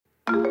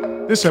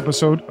This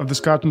episode of the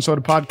Scotch and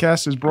Soda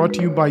Podcast is brought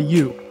to you by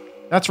you.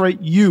 That's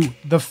right, you,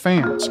 the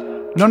fans.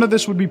 None of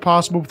this would be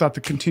possible without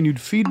the continued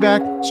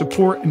feedback,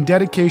 support, and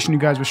dedication you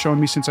guys have shown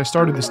me since I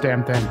started this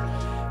damn thing.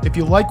 If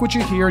you like what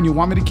you hear and you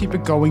want me to keep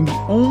it going, the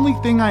only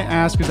thing I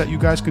ask is that you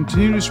guys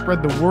continue to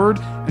spread the word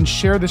and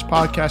share this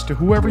podcast to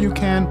whoever you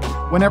can,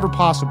 whenever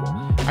possible.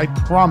 I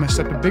promise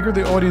that the bigger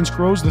the audience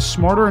grows, the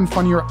smarter and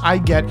funnier I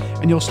get,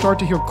 and you'll start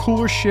to hear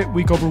cooler shit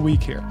week over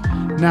week here.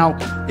 Now,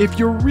 if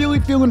you're really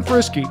feeling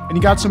frisky and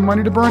you got some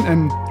money to burn,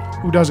 and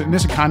who doesn't in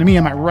this economy,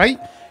 am I right?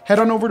 Head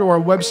on over to our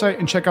website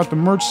and check out the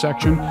merch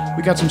section.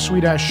 We got some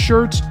sweet-ass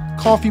shirts,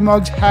 coffee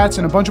mugs, hats,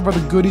 and a bunch of other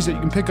goodies that you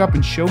can pick up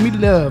and show me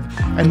love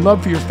and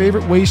love for your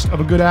favorite waste of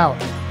a good hour.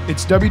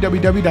 It's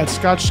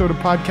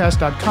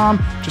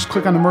www.scotchsodapodcast.com. Just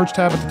click on the merch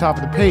tab at the top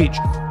of the page.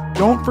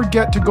 Don't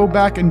forget to go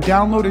back and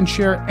download and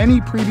share any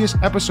previous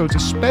episodes,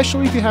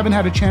 especially if you haven't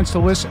had a chance to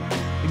listen.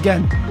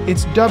 Again,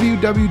 it's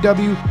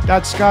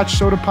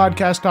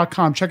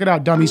www.scotchsodapodcast.com. Check it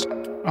out, dummies.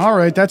 All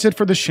right, that's it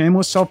for the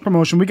shameless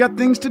self-promotion. We got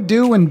things to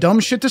do and dumb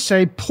shit to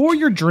say. Pour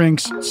your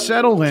drinks,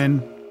 settle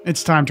in.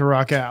 It's time to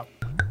rock out.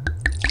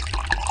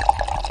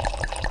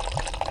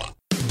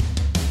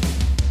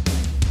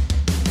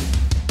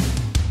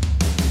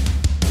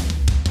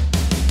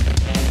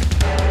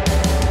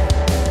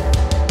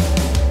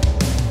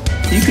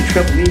 You could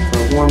trouble me for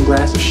a warm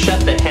glass of Shut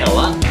the hell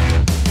up.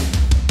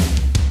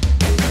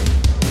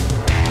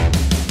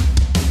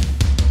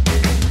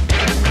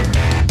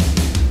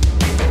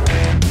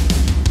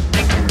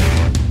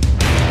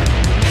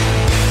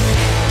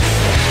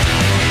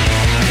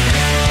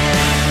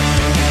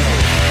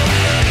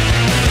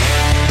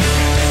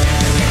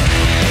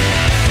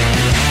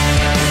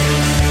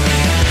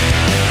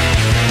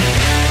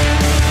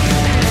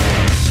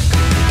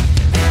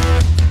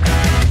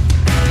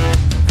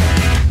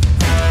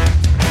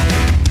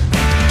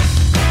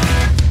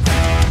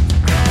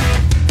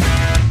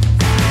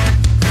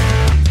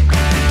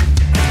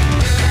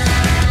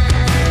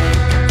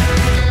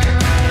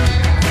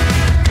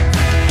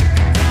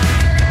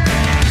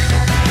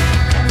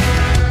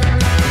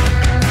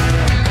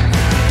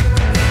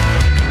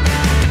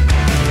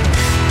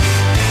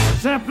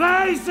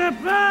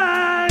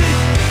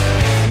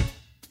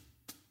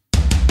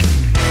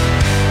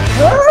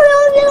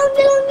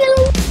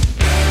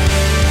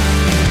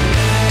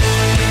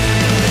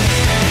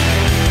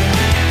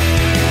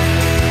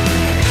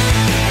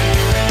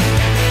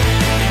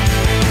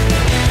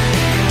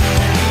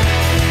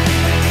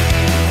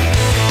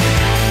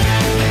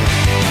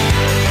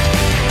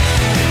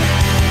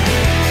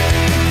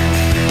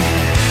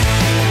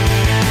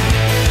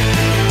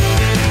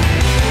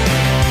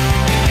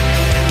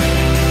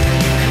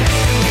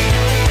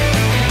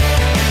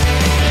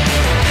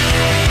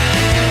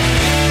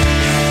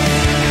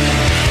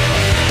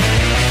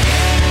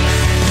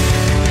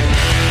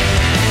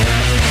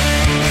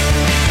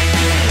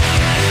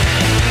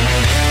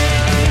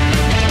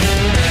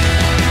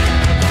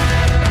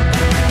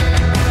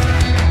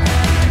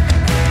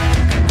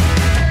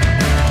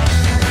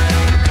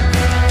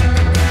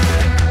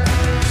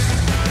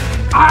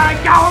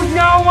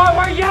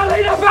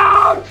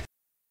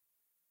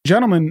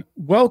 Gentlemen,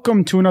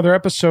 welcome to another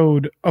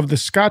episode of the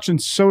Scotch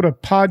and Soda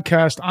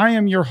Podcast. I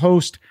am your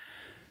host,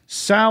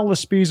 Sal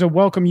Laspiza.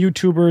 Welcome,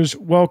 YouTubers.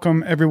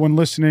 Welcome, everyone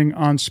listening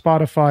on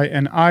Spotify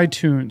and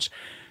iTunes.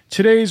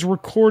 Today's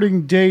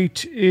recording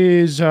date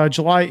is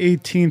July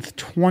 18th,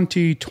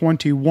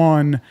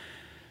 2021.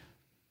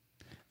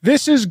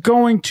 This is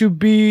going to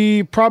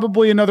be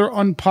probably another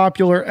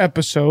unpopular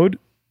episode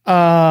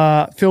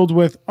filled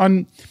with...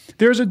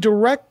 There's a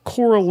direct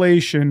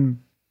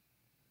correlation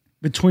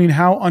between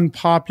how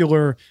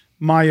unpopular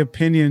my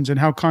opinions and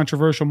how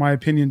controversial my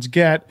opinions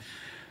get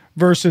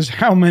versus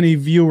how many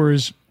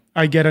viewers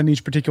I get on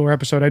each particular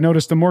episode. I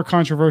notice the more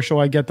controversial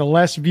I get, the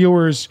less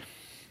viewers,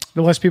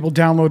 the less people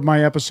download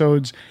my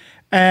episodes.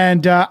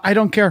 And I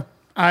don't care.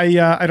 I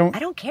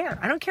don't care.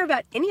 I don't care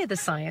about any of the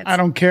science. I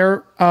don't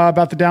care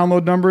about the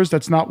download numbers.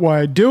 That's not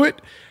why I do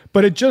it.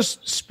 But it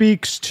just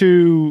speaks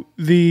to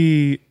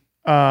the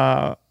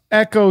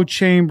echo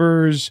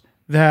chambers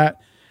that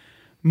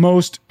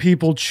most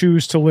people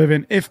choose to live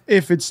in. If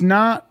it's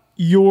not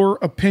your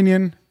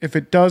opinion, if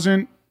it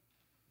doesn't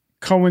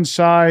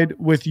coincide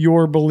with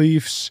your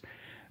beliefs,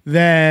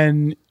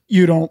 then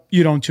you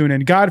don't tune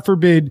in. God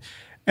forbid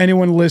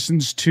anyone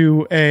listens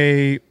to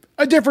a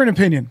different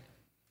opinion.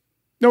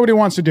 Nobody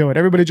wants to do it.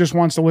 Everybody just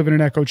wants to live in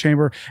an echo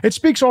chamber. It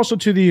speaks also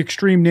to the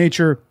extreme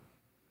nature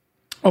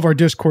of our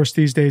discourse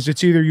these days.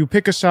 It's either you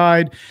pick a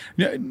side.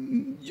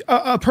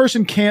 A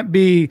person can't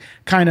be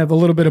kind of a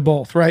little bit of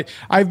both, right?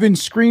 I've been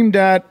screamed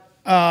at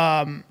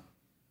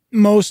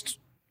most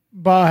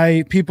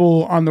by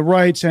people on the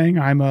right saying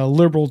I'm a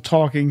liberal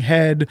talking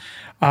head.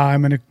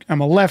 I'm a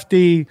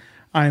lefty.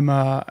 I'm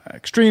a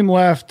extreme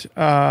left,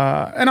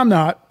 and I'm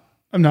not.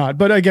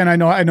 But again, I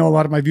know a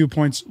lot of my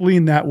viewpoints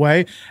lean that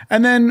way.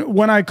 And then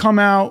when I come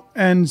out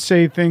and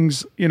say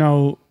things,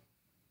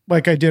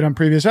 like I did on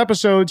previous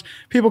episodes,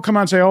 people come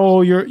out and say,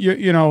 "Oh, you're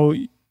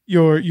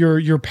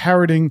you're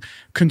parroting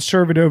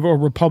conservative or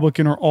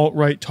Republican or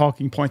alt-right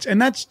talking points.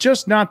 And that's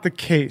just not the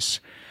case.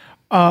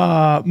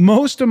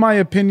 Most of my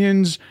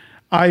opinions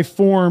I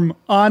form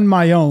on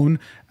my own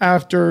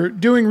after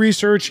doing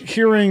research,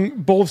 hearing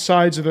both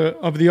sides of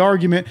the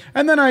argument,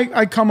 and then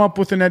I come up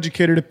with an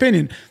educated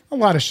opinion. A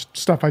lot of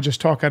stuff I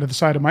just talk out of the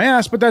side of my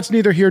ass, but that's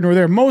neither here nor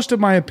there. Most of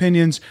my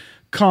opinions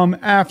come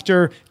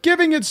after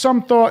giving it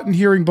some thought and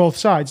hearing both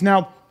sides.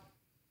 Now,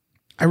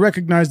 I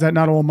recognize that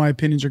not all my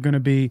opinions are going to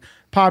be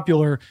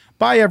popular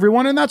by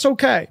everyone, and that's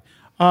okay.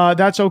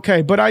 That's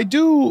okay. But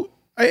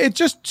it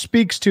just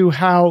speaks to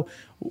how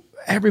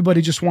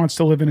everybody just wants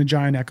to live in a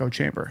giant echo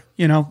chamber.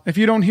 You know, if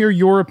you don't hear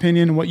your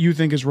opinion and what you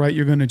think is right,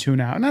 you're going to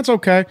tune out. And that's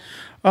okay.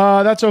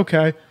 That's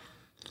okay.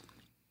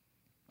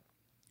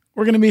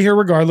 We're going to be here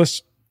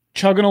regardless,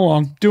 chugging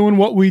along, doing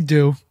what we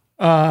do.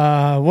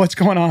 What's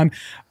going on?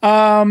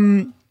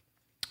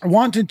 I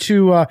wanted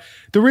to,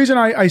 the reason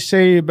I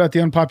say about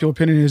the unpopular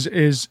opinion is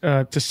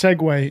to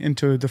segue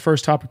into the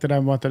first topic that I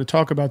wanted to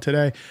talk about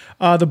today.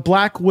 The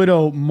Black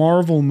Widow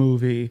Marvel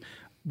movie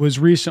was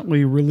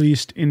recently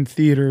released in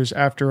theaters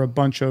after a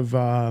bunch of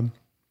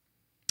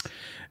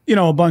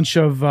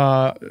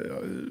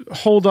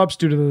holdups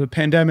due to the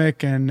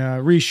pandemic and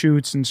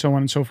reshoots and so on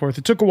and so forth.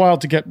 It took a while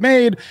to get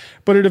made,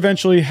 but it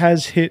eventually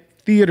has hit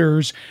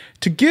theaters.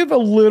 To give a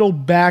little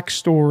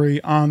backstory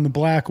on the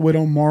Black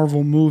Widow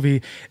Marvel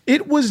movie,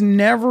 it was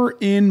never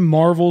in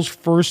Marvel's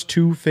first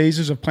two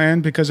phases of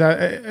plan because,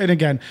 and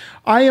again,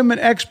 I am an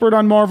expert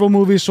on Marvel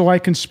movies, so I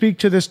can speak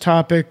to this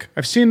topic.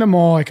 I've seen them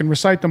all. I can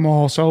recite them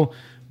all. So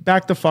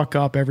back the fuck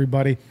up,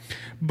 everybody.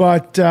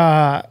 But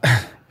the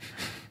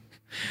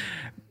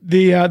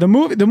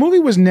movie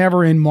was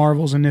never in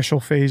Marvel's initial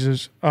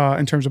phases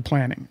in terms of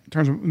planning, in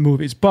terms of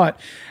movies. But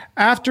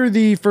after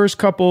the first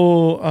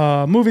couple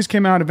movies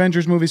came out,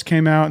 Avengers movies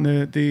came out,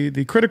 and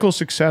the critical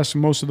success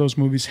most of those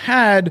movies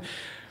had,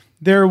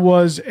 there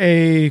was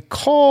a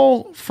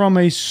call from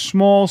a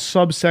small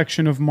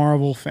subsection of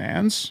Marvel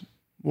fans.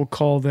 We'll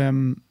call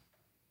them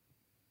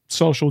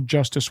social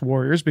justice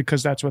warriors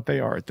because that's what they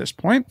are at this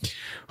point,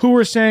 who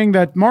were saying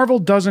that Marvel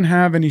doesn't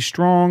have any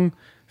strong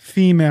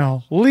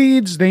female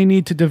leads. They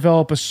need to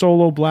develop a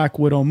solo Black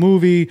Widow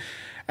movie.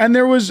 And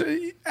there was,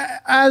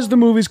 as the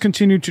movies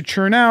continued to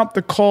churn out,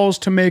 the calls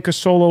to make a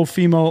solo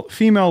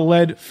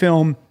female-led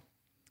film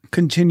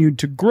continued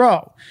to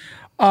grow.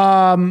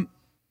 So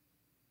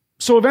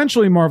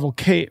eventually Marvel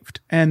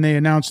caved, and they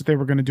announced that they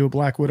were going to do a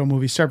Black Widow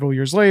movie several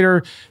years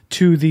later,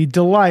 to the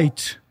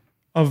delight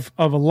of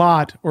a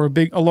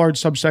large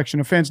subsection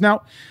of fans.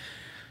 Now,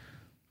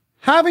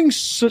 having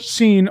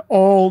seen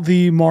all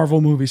the Marvel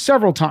movies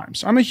several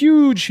times, I'm a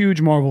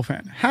huge Marvel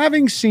fan.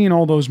 Having seen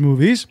all those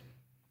movies,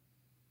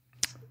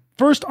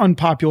 first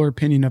unpopular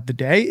opinion of the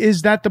day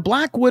is that the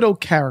Black Widow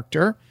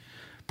character,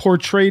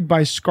 portrayed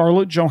by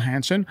Scarlett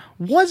Johansson,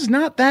 was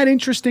not that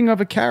interesting of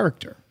a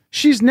character.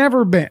 She's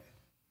never been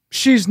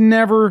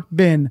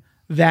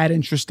that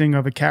interesting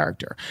of a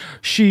character.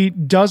 She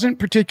doesn't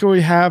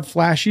particularly have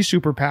flashy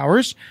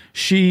superpowers.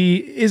 She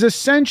is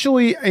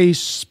essentially a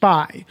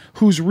spy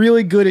who's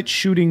really good at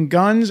shooting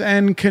guns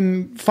and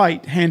can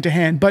fight hand to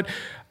hand. But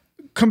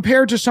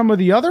compared to some of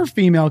the other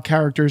female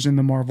characters in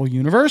the Marvel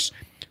Universe,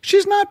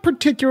 she's not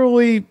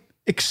particularly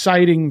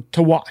exciting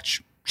to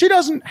watch. She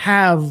doesn't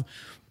have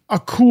a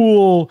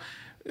cool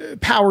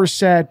power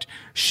set.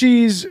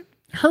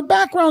 Her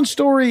background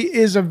story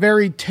is a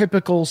very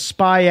typical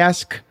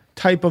spy-esque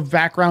type of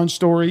background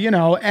story,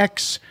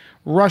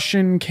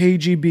 ex-Russian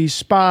KGB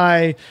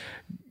spy,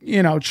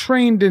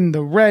 trained in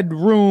the Red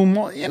Room.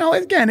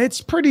 Again, it's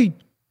pretty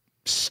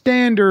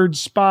standard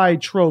spy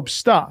trope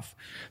stuff.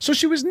 So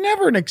she was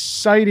never an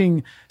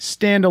exciting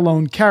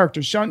standalone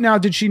character. So now,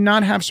 did she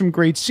not have some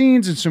great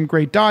scenes and some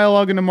great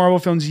dialogue in the Marvel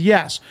films?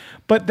 Yes,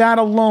 but that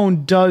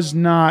alone does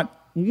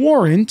not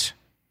warrant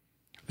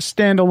a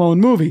standalone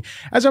movie.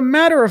 As a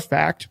matter of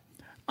fact,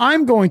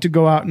 I'm going to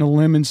go out on a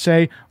limb and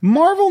say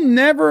Marvel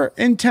never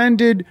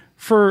intended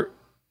for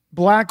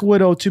Black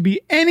Widow to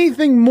be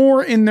anything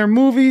more in their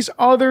movies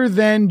other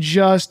than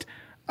just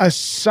a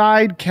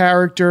side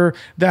character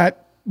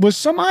that was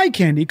some eye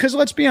candy. Because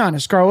let's be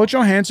honest, Scarlett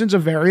Johansson's a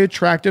very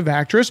attractive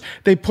actress.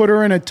 They put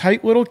her in a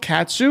tight little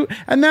catsuit,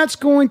 and that's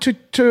going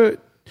to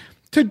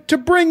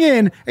bring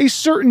in a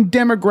certain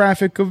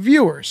demographic of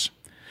viewers.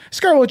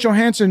 Scarlett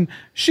Johansson,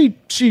 she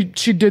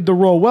did the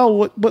role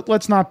well, but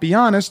let's not be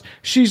honest.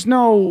 She's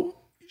not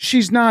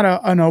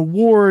an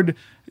award.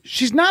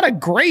 She's not a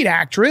great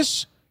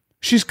actress.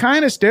 She's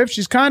kind of stiff.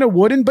 She's kind of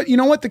wooden, but you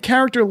know what? The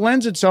character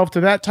lends itself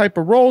to that type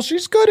of role.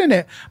 She's good in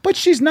it, but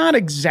she's not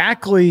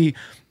exactly,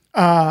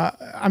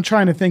 I'm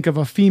trying to think of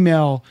a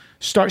female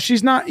star.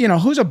 She's not,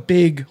 who's a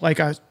big, like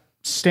a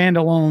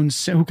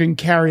standalone who can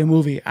carry a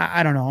movie.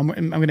 I don't know.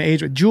 I'm going to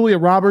age with Julia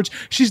Roberts.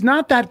 She's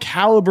not that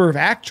caliber of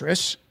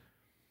actress.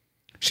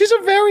 She's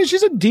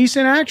a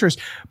decent actress,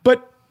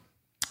 but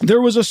there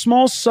was a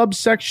small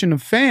subsection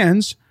of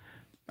fans,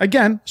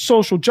 again,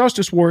 social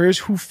justice warriors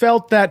who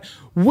felt that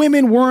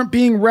women weren't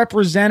being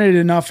represented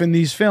enough in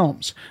these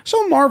films.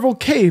 So Marvel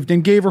caved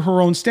and gave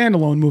her own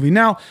standalone movie.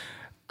 Now,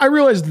 I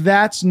realize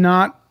that's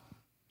not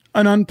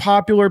an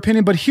unpopular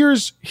opinion, but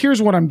here's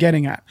what I'm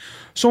getting at.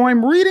 So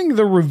I'm reading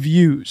the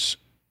reviews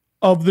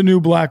of the new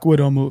Black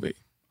Widow movie.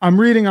 I'm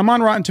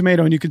on Rotten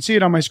Tomato, and you can see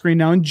it on my screen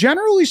now. And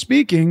generally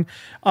speaking,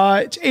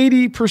 it's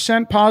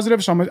 80%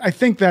 positive. So I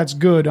think that's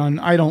good. I'm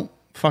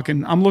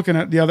looking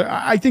at the other.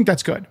 I think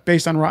that's good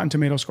based on Rotten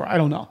Tomato score. I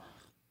don't know.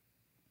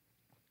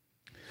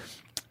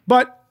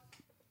 But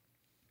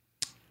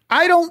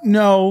I don't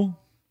know,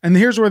 and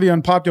here's where the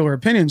unpopular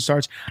opinion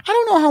starts. I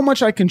don't know how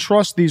much I can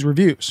trust these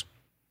reviews.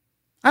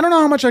 I don't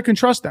know how much I can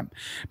trust them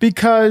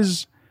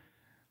because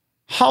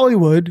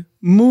Hollywood,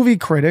 movie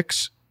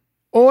critics,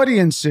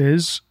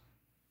 audiences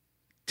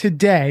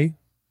today,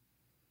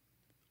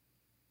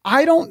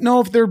 I don't know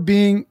if they're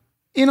being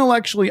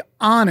intellectually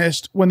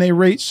honest when they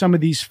rate some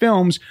of these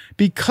films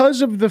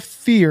because of the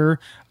fear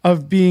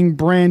of being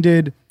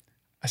branded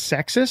a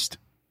sexist,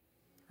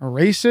 a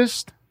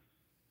racist,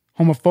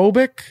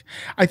 homophobic.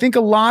 I think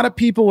a lot of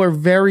people are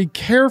very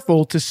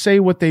careful to say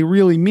what they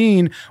really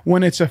mean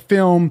when it's a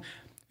film,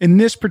 in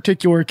this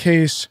particular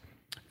case,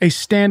 a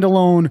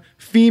standalone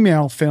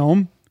female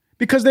film,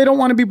 because they don't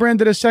want to be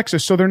branded as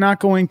sexist. So they're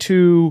not going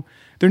to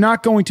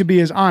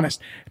be as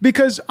honest.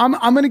 Because I'm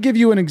going to give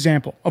you an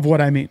example of what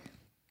I mean.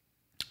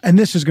 And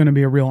this is going to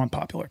be a real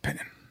unpopular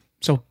opinion.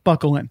 So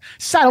buckle in.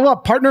 Saddle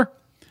up, partner.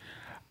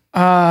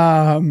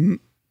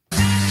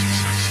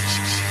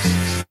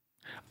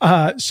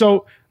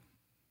 So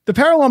the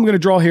parallel I'm going to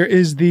draw here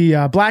is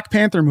the Black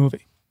Panther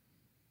movie.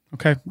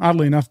 Okay.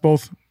 Oddly enough,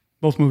 both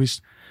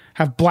movies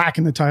have black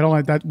in the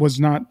title.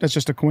 That's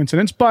just a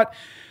coincidence. But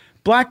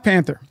Black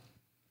Panther,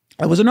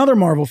 that was another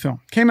Marvel film.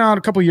 Came out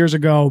a couple years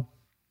ago.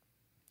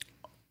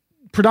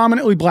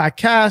 Predominantly black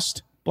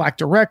cast, black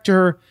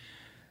director.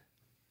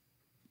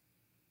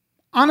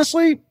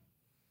 Honestly,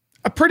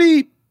 a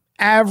pretty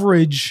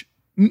average,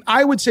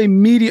 I would say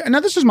now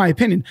this is my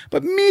opinion,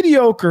 but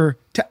mediocre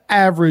to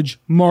average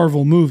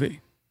Marvel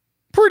movie.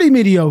 Pretty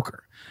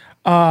mediocre.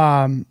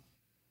 There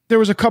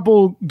was a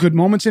couple good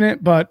moments in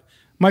it, but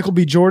Michael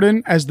B.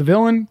 Jordan as the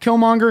villain,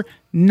 Killmonger,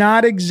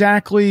 not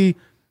exactly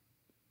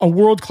a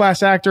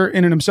world-class actor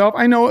in and himself.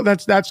 I know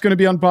that's going to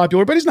be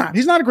unpopular, but he's not.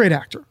 He's not a great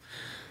actor.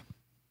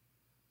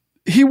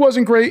 He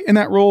wasn't great in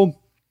that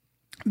role.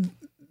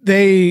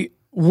 They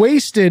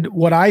wasted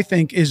what I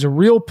think is a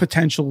real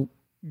potential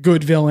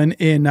good villain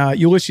in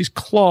Ulysses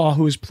Klaue,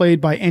 who is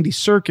played by Andy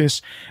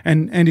Serkis.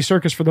 And Andy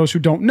Serkis, for those who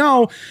don't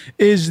know,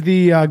 is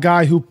the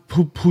guy who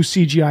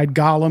CGI'd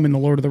Gollum in the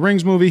Lord of the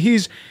Rings movie.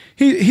 He's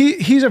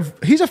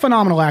a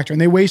phenomenal actor,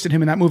 and they wasted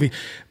him in that movie.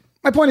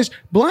 My point is,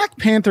 Black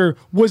Panther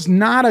was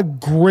not a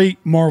great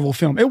Marvel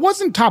film. It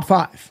wasn't top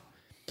 5.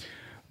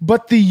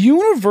 But the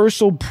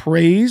universal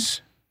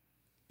praise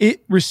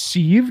it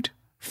received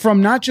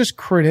from not just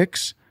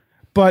critics,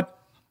 but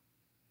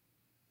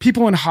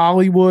people in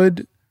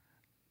Hollywood,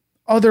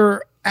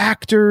 other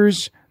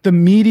actors, the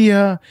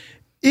media,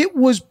 it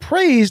was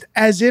praised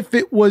as if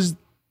it was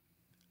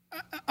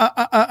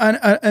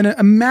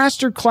a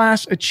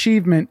masterclass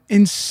achievement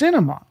in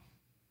cinema.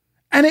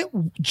 And it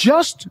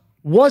just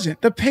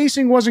wasn't. The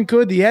pacing wasn't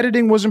good. The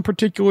editing wasn't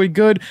particularly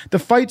good. The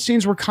fight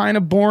scenes were kind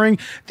of boring.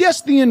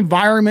 Yes, the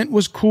environment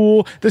was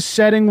cool. The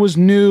setting was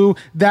new.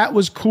 That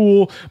was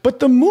cool. But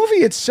the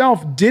movie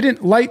itself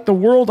didn't light the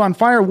world on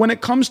fire when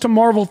it comes to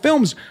Marvel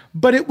films,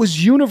 but it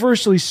was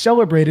universally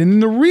celebrated.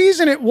 And the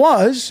reason it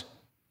was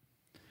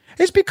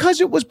is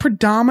because it was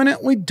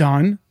predominantly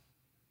done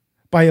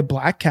by a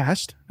black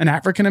cast, an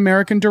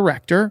African-American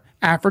director,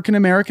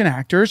 African-American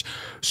actors.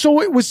 So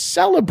it was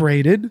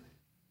celebrated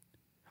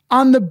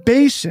on the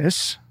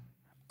basis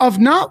of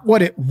not what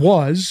it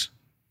was,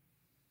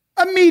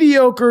 a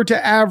mediocre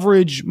to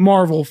average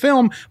Marvel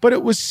film, but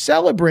it was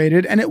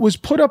celebrated and it was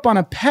put up on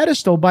a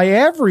pedestal by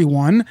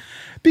everyone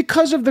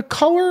because of the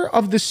color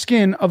of the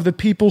skin of the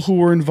people who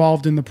were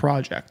involved in the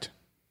project.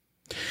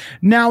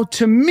 Now,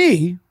 to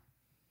me,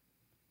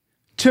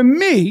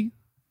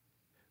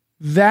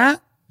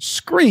 that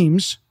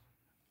screams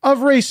of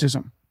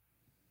racism.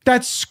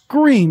 That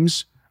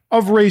screams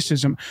of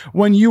racism.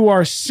 When you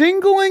are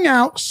singling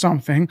out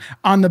something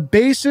on the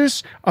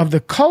basis of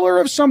the color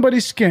of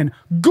somebody's skin,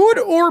 good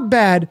or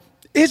bad,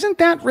 isn't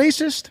that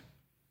racist?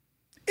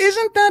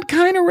 Isn't that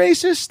kind of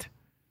racist?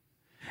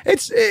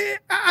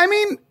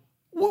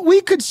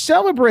 We could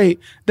celebrate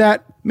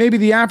that maybe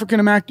the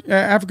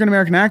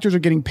African-American actors are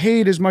getting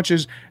paid as much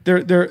as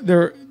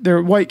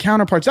their white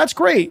counterparts. That's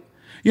great.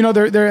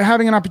 They're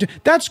having an opportunity.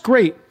 That's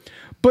great.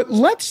 But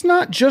let's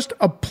not just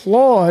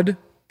applaud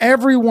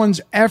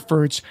everyone's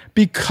efforts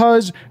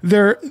because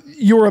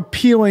you're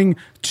appealing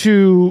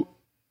to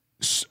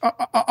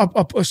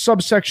a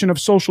subsection of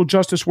social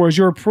justice warriors.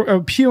 You're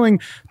appealing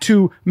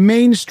to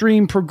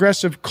mainstream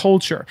progressive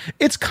culture.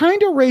 It's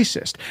kind of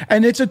racist.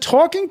 And it's a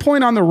talking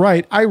point on the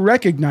right. I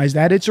recognize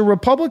that. It's a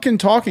Republican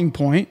talking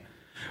point,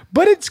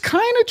 but it's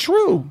kind of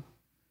true.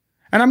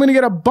 And I'm going to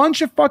get a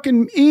bunch of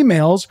fucking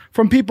emails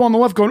from people on the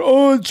left going,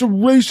 oh, it's a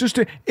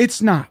racist.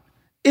 It's not.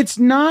 It's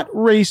not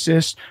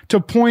racist to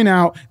point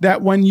out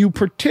that when you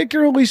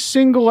particularly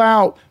single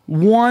out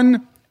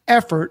one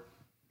effort,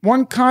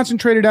 one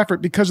concentrated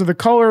effort because of the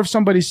color of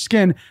somebody's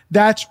skin,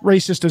 that's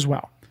racist as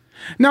well.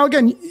 Now,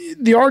 again,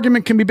 the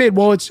argument can be made,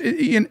 well, it's,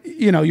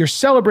 you know, you're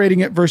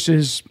celebrating it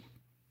versus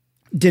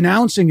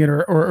denouncing it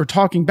or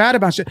talking bad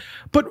about it.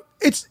 But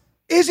is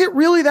it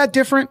really that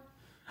different?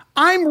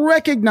 I'm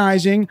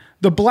recognizing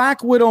the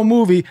Black Widow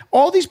movie.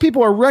 All these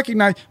people are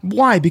recognizing.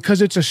 Why?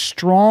 Because it's a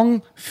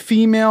strong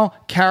female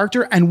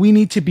character and we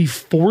need to be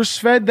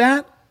force-fed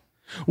that.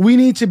 We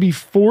need to be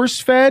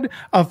force-fed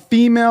a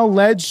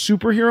female-led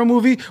superhero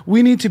movie.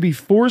 We need to be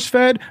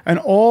force-fed an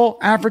all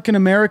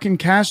African-American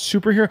cast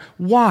superhero.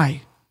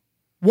 Why?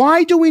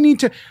 Why do we need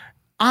to?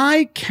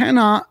 I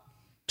cannot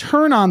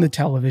turn on the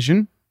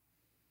television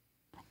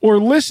or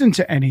listen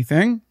to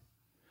anything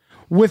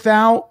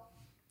without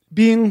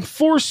being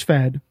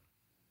force-fed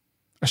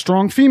a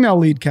strong female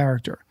lead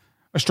character,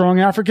 a strong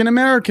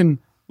African-American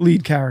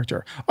lead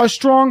character, a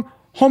strong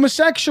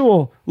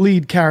homosexual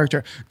lead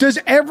character. Does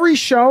every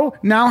show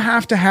now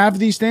have to have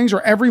these things,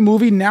 or every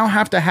movie now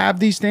have to have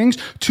these things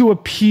to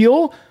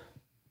appeal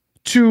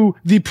to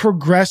the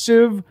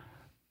progressive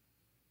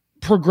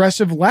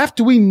left?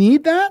 Do we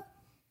need that?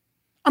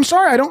 I'm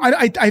sorry,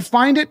 I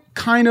find it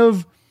kind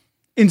of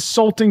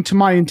insulting to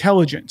my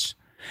intelligence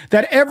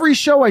that every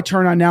show I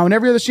turn on now and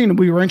every other scene,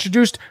 we were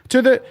introduced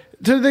to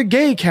the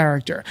gay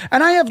character.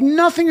 And I have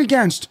nothing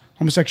against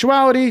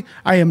homosexuality.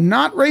 I am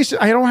not racist.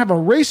 I don't have a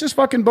racist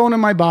fucking bone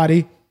in my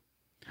body.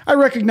 I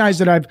recognize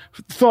that I've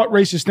thought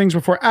racist things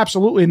before.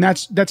 Absolutely. And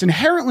that's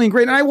inherently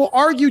ingrained. And I will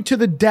argue to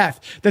the death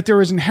that there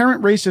is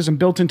inherent racism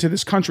built into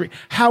this country.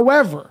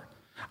 However,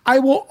 I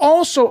will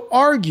also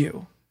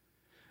argue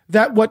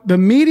that what the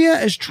media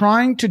is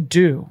trying to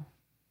do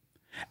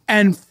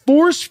and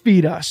force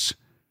feed us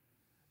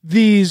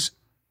these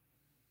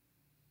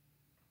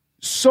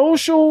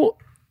social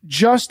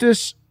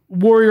justice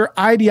warrior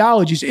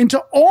ideologies into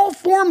all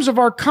forms of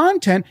our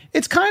content,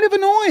 it's kind of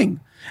annoying.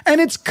 And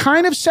it's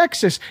kind of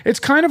sexist. It's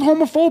kind of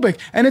homophobic.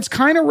 And it's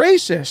kind of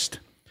racist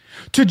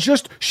to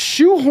just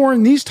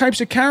shoehorn these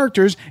types of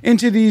characters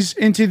into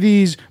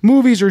these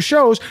movies or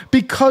shows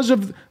because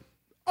of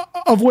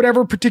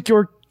whatever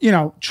particular, you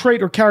know,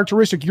 trait or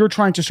characteristic you're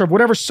trying to serve,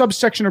 whatever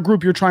subsection or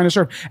group you're trying to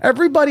serve.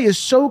 Everybody is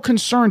so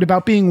concerned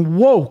about being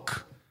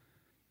woke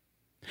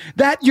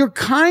that you're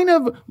kind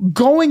of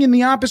going in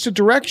the opposite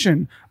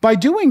direction by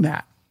doing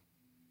that.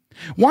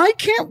 Why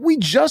can't we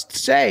just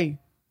say,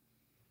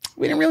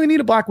 we didn't really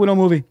need a Black Widow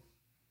movie?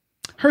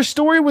 Her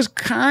story was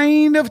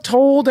kind of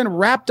told and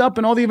wrapped up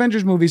in all the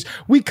Avengers movies.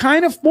 We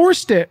kind of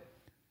forced it.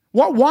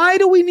 Why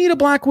do we need a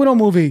Black Widow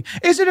movie?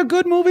 Is it a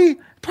good movie?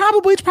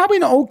 Probably. It's probably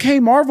an okay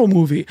Marvel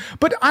movie.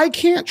 But I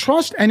can't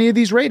trust any of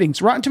these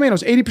ratings. Rotten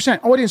Tomatoes,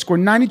 80%. Audience score,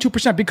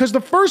 92%. Because the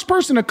first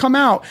person to come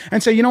out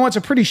and say, you know what, it's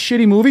a pretty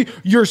shitty movie,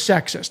 you're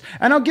sexist.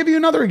 And I'll give you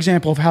another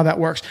example of how that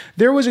works.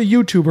 There was a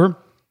YouTuber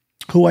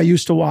who I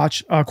used to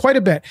watch quite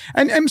a bit.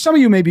 And some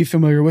of you may be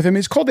familiar with him.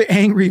 He's called the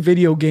Angry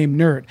Video Game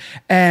Nerd.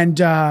 And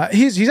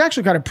he's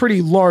actually got a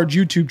pretty large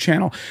YouTube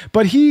channel,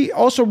 but he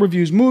also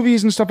reviews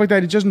movies and stuff like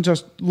that. He doesn't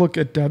just look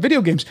at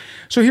video games.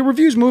 So he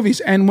reviews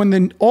movies. And when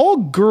the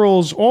all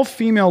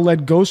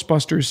female-led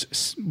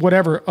Ghostbusters,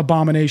 whatever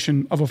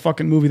abomination of a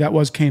fucking movie that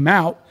was, came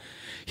out,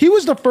 he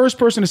was the first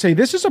person to say,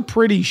 this is a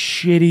pretty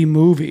shitty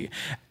movie.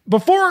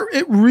 Before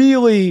it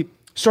really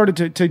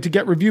started to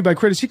get reviewed by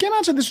critics, he came out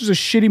and said this was a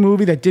shitty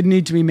movie that didn't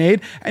need to be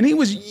made, and he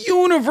was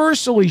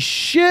universally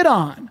shit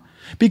on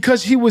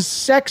because he was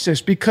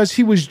sexist, because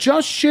he was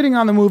just shitting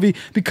on the movie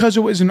because it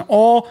was an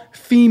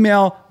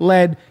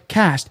all-female-led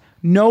cast.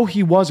 No,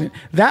 he wasn't.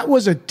 That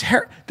was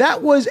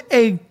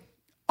a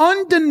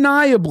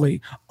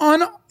undeniably,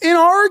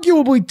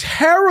 inarguably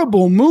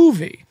terrible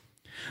movie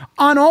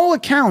on all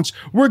accounts,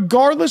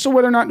 regardless of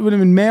whether or not it would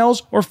have been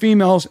males or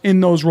females in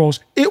those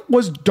roles. It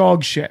was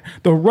dog shit.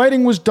 The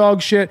writing was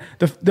dog shit.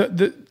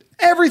 The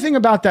everything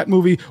about that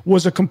movie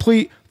was a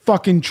complete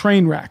fucking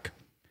train wreck.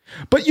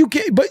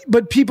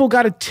 But people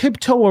got to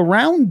tiptoe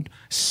around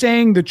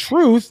saying the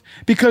truth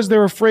because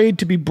they're afraid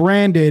to be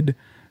branded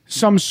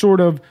some sort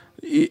of,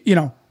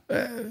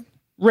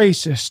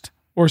 racist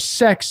or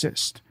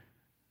sexist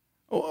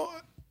or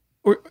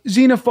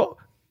xenophobe.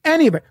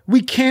 Any of it.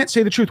 We can't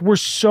say the truth. We're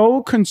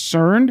so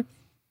concerned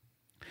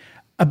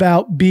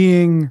about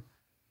being,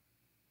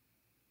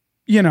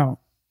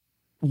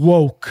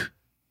 woke.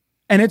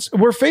 And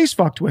we're face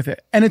fucked with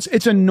it. And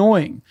it's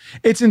annoying.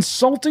 It's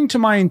insulting to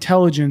my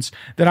intelligence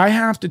that I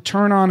have to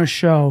turn on a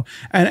show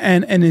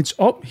and it's,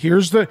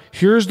 here's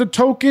the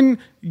token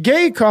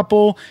gay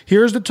couple.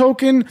 Here's the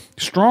token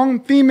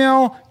strong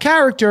female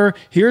character.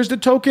 Here's the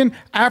token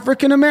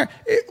African American.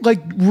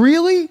 Like,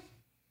 really?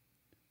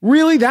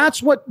 Really,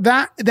 that's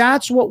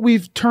what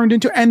we've turned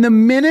into. And the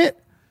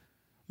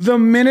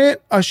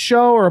minute a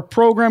show or a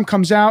program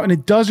comes out and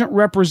it doesn't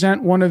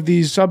represent one of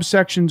these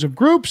subsections of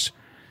groups,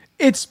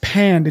 it's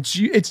panned,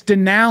 it's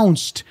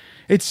denounced,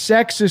 it's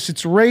sexist,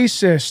 it's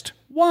racist,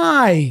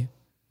 Why?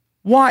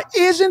 Why?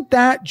 Isn't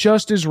that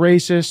just as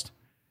racist?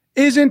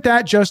 Isn't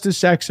that just as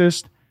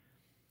sexist?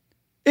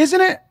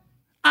 Isn't it?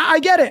 I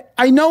get it.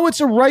 I know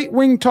it's a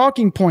right-wing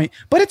talking point,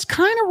 but it's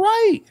kind of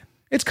right.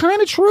 It's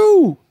kind of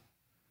true.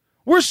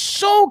 We're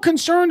so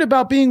concerned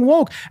about being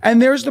woke.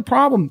 And there's the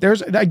problem.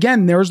 There's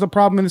the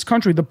problem in this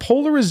country. The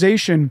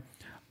polarization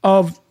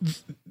of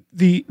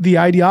the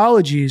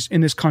ideologies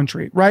in this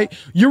country, right?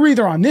 You're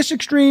either on this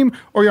extreme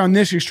or you're on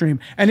this extreme.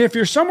 And if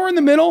you're somewhere in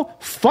the middle,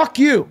 fuck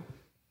you.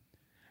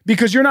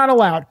 Because you're not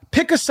allowed.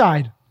 Pick a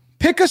side.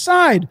 Pick a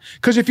side.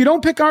 Because if you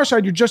don't pick our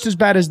side, you're just as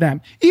bad as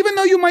them. Even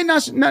though you might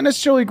not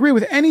necessarily agree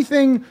with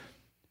anything,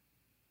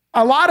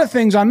 a lot of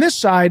things on this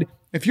side,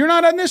 if you're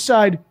not on this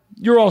side,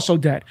 you're also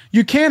dead.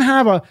 You can't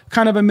have a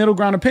kind of a middle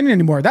ground opinion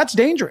anymore. That's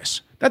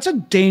dangerous. That's a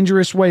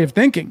dangerous way of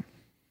thinking.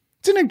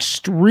 It's an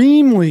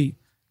extremely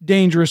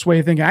dangerous way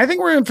of thinking. I think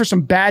we're in for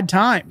some bad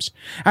times.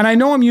 And I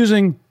know I'm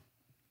using,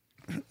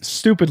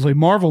 stupidly,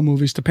 Marvel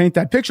movies to paint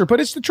that picture, but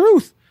it's the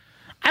truth.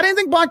 I didn't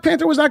think Black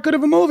Panther was that good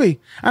of a movie.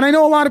 And I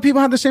know a lot of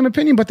people have the same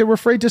opinion, but they were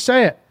afraid to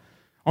say it.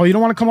 Oh, you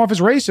don't want to come off as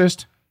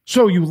racist?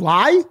 So you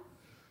lie?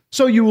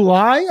 So you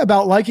lie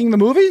about liking the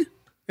movie?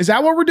 Is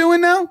that what we're doing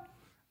now?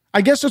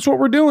 I guess that's what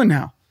we're doing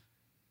now.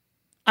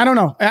 I don't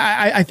know.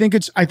 I think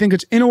it's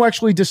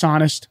intellectually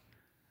dishonest.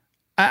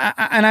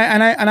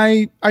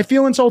 I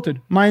feel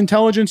insulted. My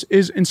intelligence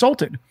is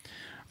insulted.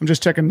 I'm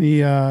just checking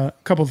the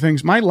couple of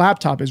things. My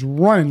laptop is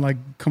running like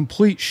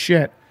complete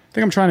shit. I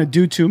think I'm trying to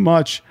do too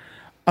much.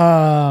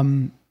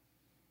 So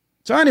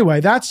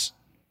anyway, that's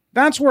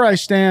where I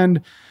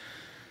stand.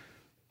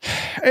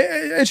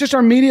 It's just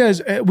our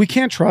media we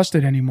can't trust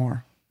it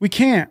anymore. We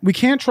can't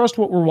trust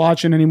what we're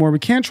watching anymore. We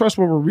can't trust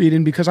what we're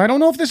reading because I don't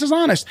know if this is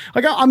honest.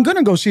 Like I'm going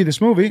to go see this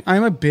movie.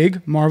 I'm a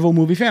big Marvel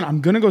movie fan. I'm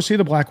going to go see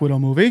the Black Widow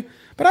movie,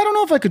 but I don't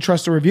know if I could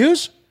trust the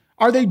reviews.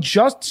 Are they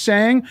just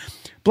saying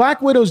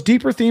Black Widow's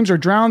deeper themes are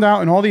drowned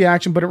out in all the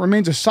action, but it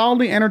remains a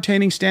solidly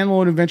entertaining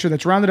standalone adventure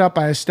that's rounded out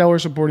by a stellar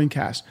supporting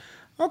cast?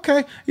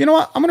 Okay, you know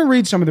what? I'm going to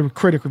read some of the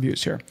critic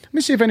reviews here. Let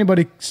me see if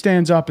anybody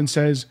stands up and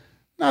says,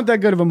 not that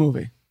good of a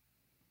movie.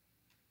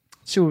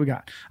 Let's see what we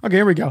got. Okay,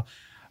 here we go.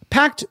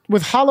 Packed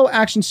with hollow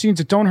action scenes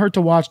that don't hurt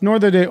to watch, nor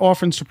that they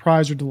often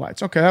surprise or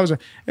delights. Okay,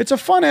 it's a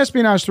fun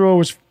espionage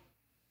thriller,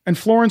 and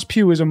Florence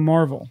Pugh is a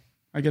marvel.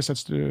 I guess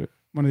that's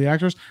one of the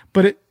actors.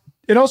 But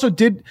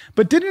didn't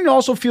it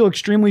also feel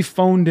extremely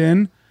phoned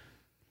in?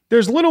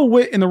 There's little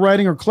wit in the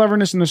writing or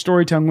cleverness in the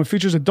storytelling, which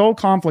features a dull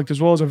conflict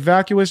as well as a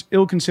vacuous,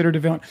 ill-considered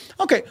villain.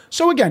 Okay,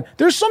 so again,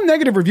 there's some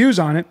negative reviews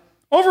on it,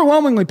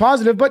 overwhelmingly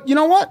positive, but you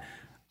know what?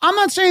 I'm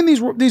not saying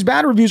these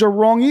bad reviews are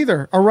wrong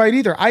either, or right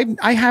either.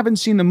 I haven't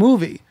seen the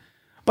movie,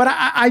 but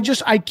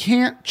I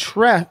can't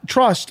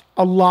trust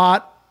a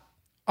lot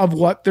of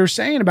what they're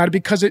saying about it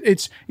because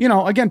it's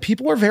again,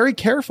 people are very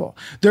careful.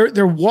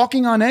 They're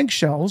walking on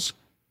eggshells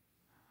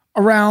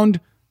around,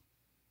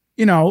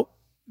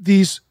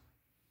 these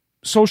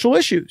social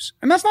issues.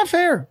 And that's not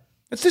fair.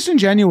 It's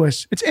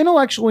disingenuous. It's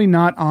intellectually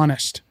not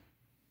honest.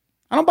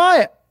 I don't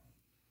buy it.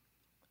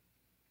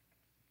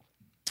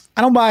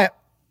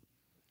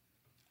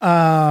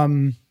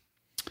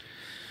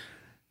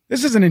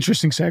 This is an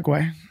interesting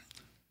segue.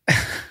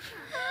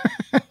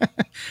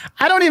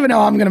 I don't even know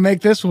how I'm going to make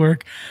this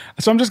work.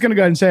 So I'm just going to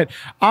go ahead and say it.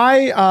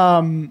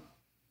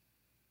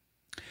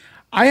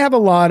 I have a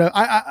lot of,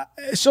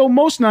 so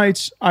most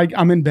nights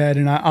I'm in bed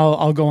and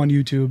I'll go on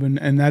YouTube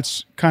and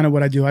that's kind of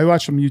what I do. I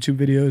watch some YouTube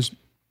videos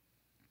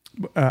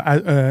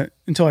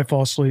until I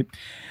fall asleep.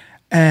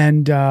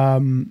 And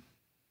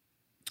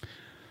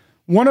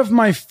one of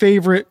my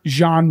favorite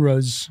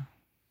genres,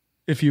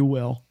 if you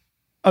will,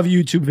 of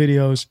YouTube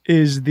videos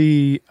is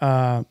the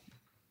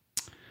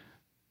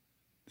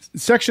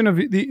section of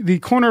the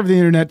corner of the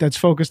internet that's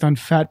focused on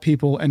fat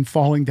people and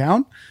falling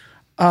down.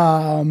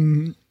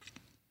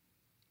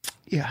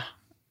 Yeah.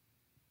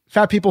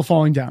 Fat people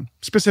falling down,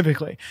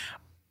 specifically.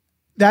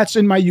 That's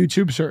in my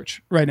YouTube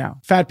search right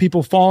now. Fat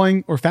people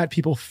falling or fat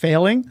people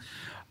failing,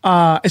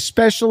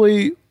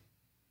 especially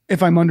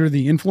if I'm under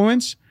the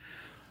influence.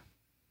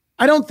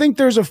 I don't think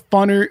there's a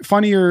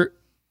funnier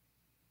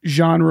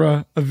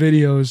genre of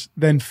videos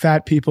than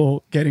fat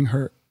people getting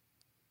hurt.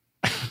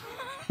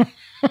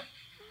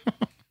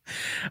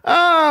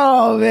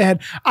 Oh, man.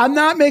 I'm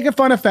not making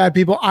fun of fat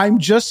people. I'm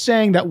just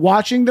saying that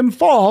watching them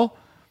fall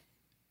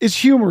is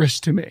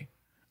humorous to me.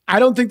 I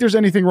don't think there's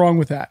anything wrong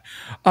with that.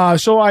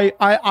 So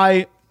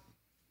I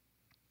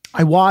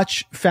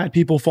watch fat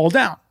people fall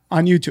down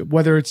on YouTube,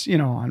 whether it's,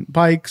 on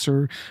bikes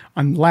or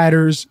on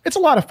ladders. It's a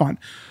lot of fun.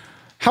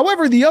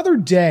 However, the other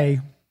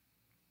day,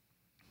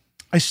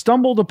 I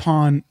stumbled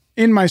upon,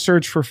 in my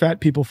search for fat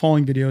people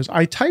falling videos,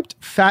 I typed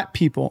fat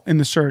people in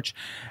the search.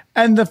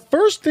 And the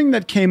first thing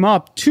that came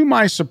up, to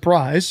my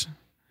surprise,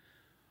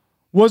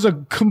 was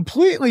a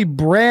completely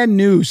brand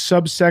new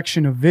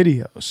subsection of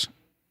videos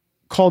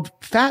called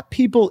Fat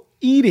People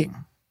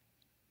Eating.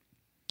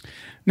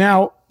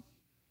 Now,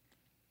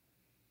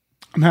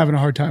 I'm having a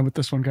hard time with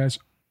this one, guys.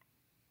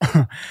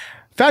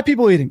 Fat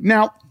people eating.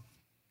 Now,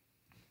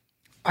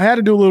 I had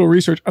to do a little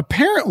research.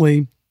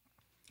 Apparently,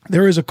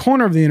 there is a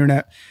corner of the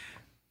internet,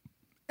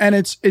 and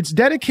it's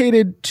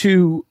dedicated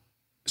to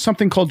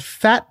something called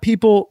fat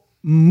people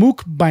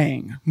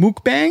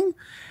mukbang,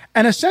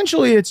 and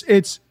essentially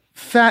it's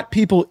fat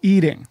people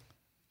eating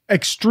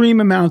extreme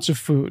amounts of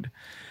food.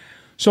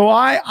 So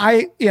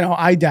I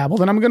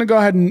dabbled, and I'm going to go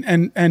ahead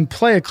and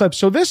play a clip.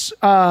 So this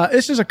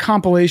is a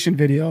compilation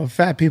video of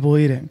fat people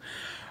eating.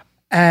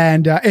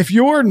 And if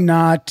you're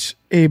not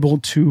able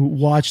to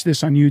watch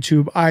this on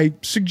YouTube, I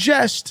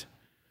suggest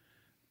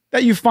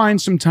that you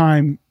find some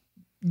time,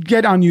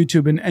 get on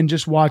YouTube and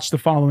just watch the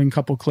following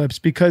couple clips,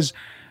 because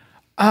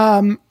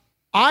I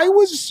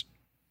was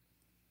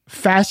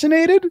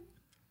fascinated,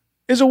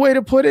 is a way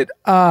to put it.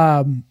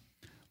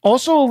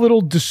 Also a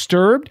little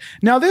disturbed.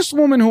 Now, this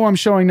woman who I'm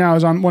showing now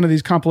is on one of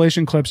these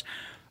compilation clips.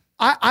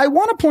 I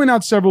want to point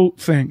out several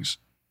things.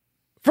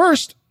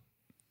 First,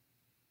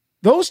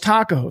 those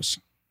tacos,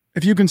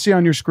 if you can see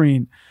on your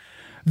screen,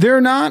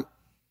 they're not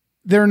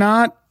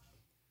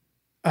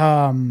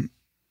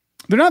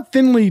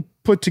thinly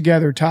put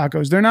together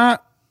tacos.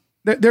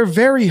 They're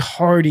very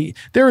hearty.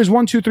 There is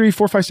 1, 2, 3,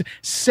 4, 5, 6,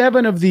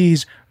 7 of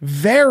these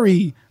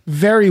very,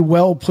 very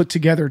well put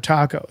together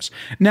tacos.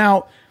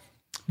 Now,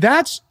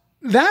 that's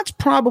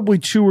probably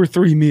 2 or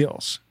 3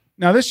 meals.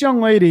 Now, this young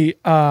lady,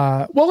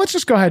 let's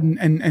just go ahead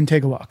and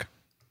take a look.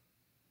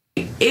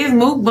 It's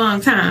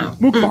mukbang time.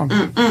 Mukbang.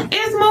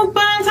 It's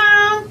mukbang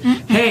time.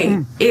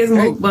 Hey, it's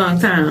mukbang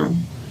time.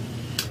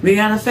 We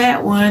got a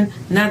fat one,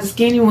 not a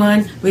skinny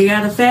one. We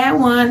got a fat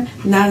one,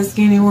 not a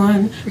skinny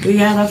one. We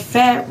got a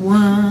fat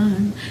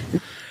one.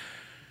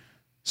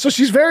 So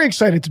she's very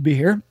excited to be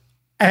here.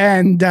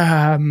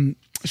 And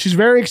she's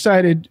very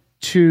excited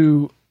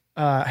to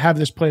have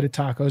this plate of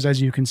tacos,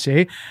 as you can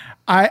see.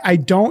 I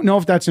don't know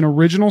if that's an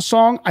original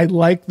song. I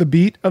like the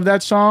beat of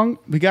that song.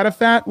 We got a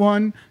fat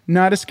one,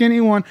 not a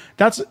skinny one.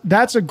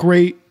 That's a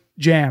great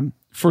jam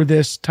for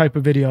this type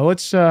of video.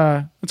 Let's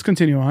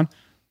continue on.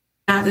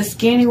 Not the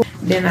skinny one.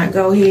 Then I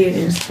go ahead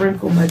and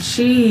sprinkle my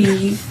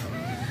cheese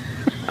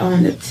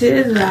on the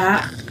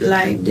tizop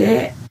like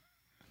that.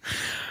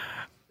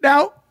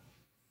 Now,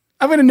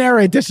 I'm going to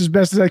narrate this as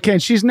best as I can.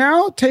 She's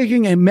now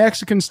taking a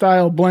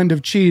Mexican-style blend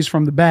of cheese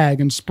from the bag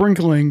and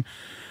sprinkling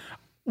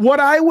what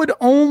I would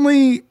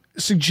only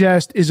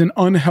suggest is an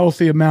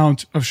unhealthy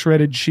amount of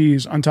shredded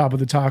cheese on top of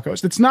the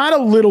tacos. It's not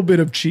a little bit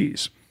of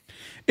cheese.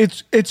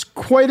 It's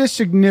quite a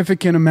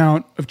significant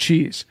amount of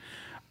cheese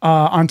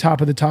on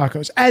top of the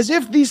tacos. As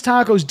if these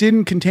tacos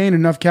didn't contain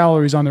enough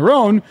calories on their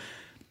own,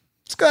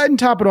 let's go ahead and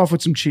top it off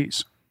with some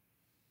cheese.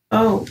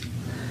 Oh,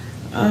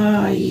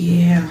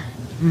 yeah.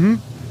 Mm-hmm.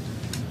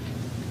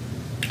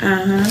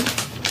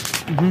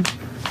 Uh-huh.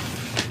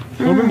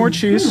 A little bit more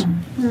cheese. A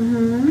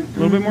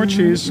little bit more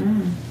cheese.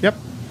 Yep.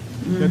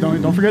 Yeah,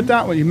 don't forget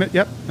that one.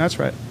 Yep, that's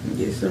right.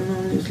 Get some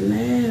on this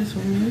last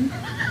one.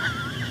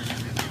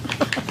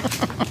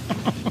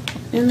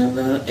 And a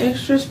little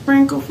extra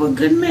sprinkle for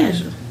good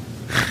measure.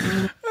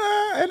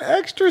 An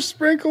extra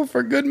sprinkle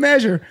for good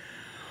measure.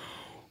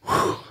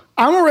 Whew.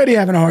 I'm already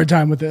having a hard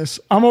time with this.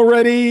 I'm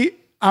already.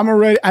 I don't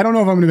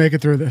know if I'm going to make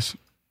it through this.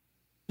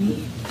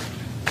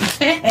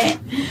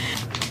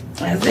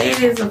 I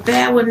said it's a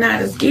fat one,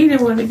 not a skinny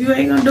one. If you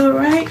ain't going to do it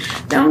right,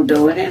 don't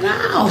do it at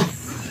all.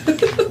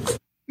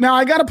 Now,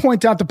 I got to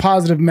point out the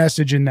positive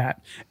message in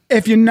that.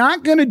 If you're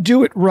not going to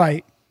do it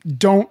right,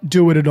 don't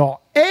do it at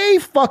all.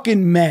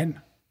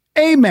 Amen.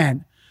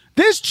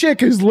 This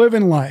chick is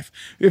living life.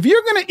 If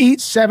you're going to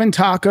eat 7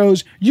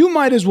 tacos, you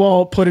might as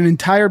well put an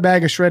entire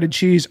bag of shredded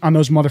cheese on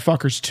those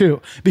motherfuckers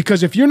too.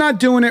 Because if you're not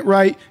doing it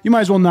right, you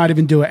might as well not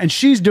even do it. And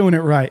she's doing it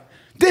right.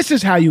 This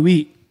is how you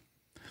eat.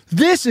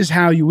 This is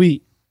how you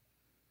eat.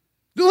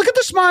 Look at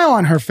the smile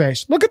on her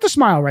face. Look at the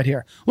smile right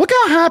here. Look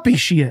how happy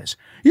she is.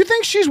 You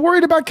think she's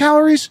worried about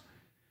calories?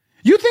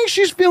 You think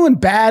she's feeling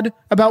bad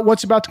about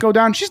what's about to go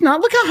down? She's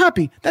not. Look how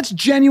happy. That's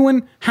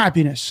genuine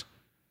happiness.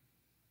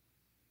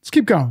 Let's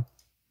keep going.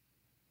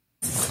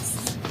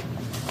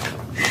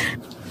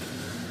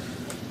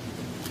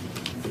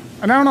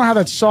 And I don't know how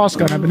that sauce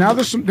got in, but now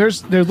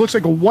there looks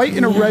like a white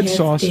and a red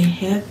sauce.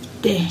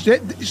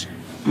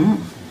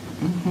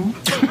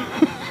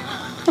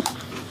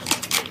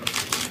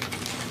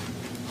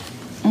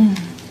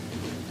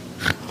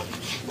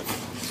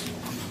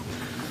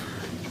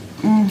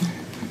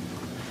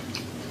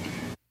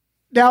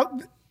 Now,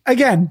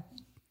 again,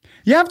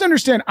 you have to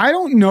understand, I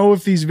don't know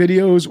if these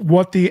videos,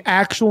 what the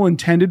actual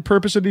intended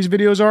purpose of these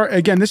videos are.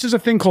 Again, this is a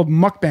thing called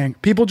mukbang.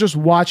 People just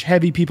watch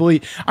heavy people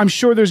eat. I'm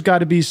sure there's got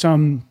to be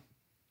some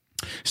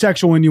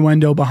sexual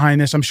innuendo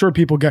behind this. I'm sure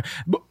people get,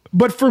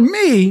 but for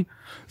me,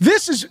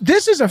 this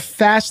is a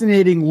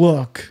fascinating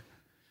look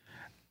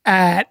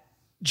at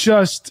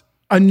just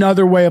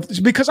another way of,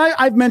 because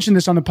I've mentioned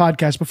this on the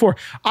podcast before.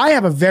 I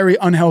have a very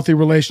unhealthy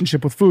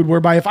relationship with food,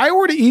 whereby if I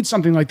were to eat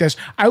something like this,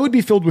 I would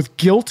be filled with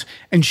guilt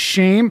and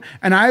shame,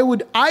 and I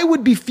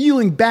would be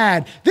feeling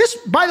bad. This,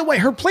 by the way,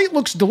 her plate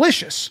looks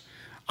delicious.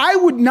 I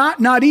would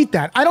not eat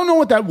that. I don't know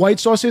what that white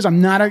sauce is. I'm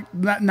not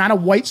a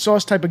white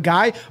sauce type of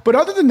guy, but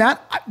other than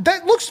that,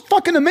 that looks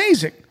fucking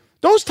amazing.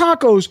 Those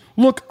tacos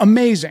look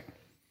amazing.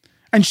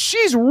 And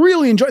she's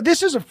really enjoying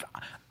this.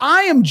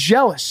 I am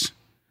jealous,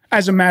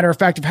 as a matter of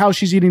fact, of how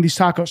she's eating these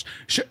tacos.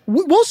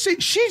 We'll see.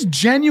 She's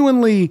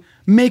genuinely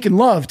making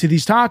love to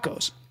these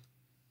tacos.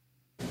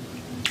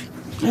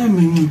 I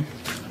mean,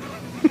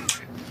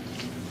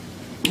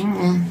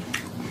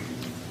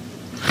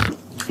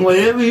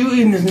 whatever you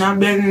eating is not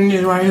better than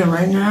this right here,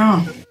 right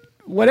now.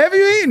 Whatever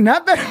you eat,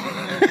 not better.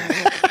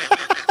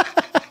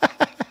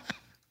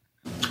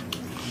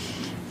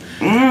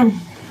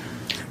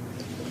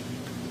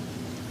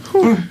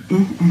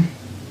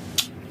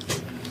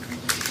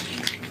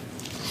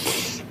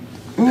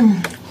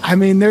 I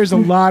mean, there's a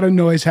lot of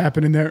noise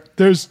happening there.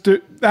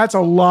 That's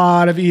a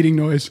lot of eating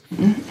noise.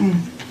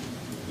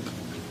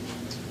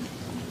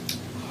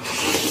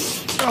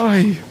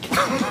 Oy.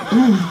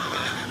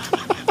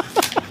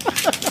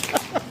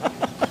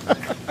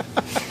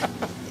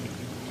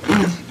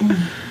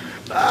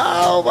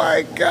 Oh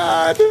my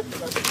God.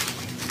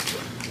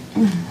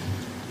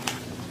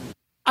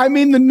 I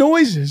mean, the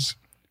noises.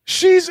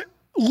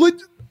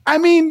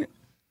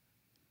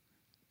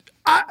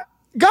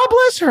 God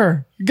bless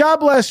her. God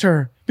bless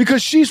her.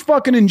 Because she's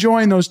fucking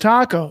enjoying those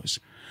tacos.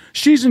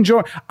 She's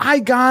enjoying. I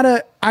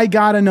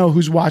gotta know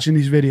who's watching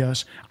these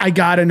videos. I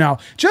gotta know.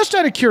 Just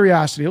out of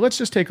curiosity, let's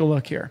just take a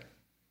look here.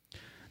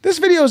 This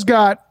video's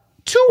got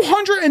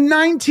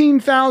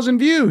 219,000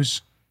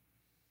 views.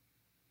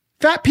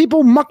 Fat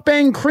People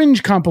Mukbang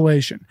Cringe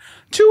Compilation.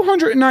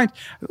 209.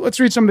 Let's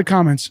read some of the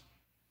comments.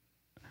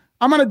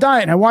 I'm on a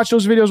diet and I watch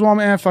those videos while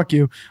I'm fuck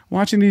you.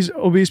 Watching these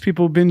obese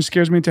people binge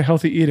scares me into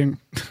healthy eating.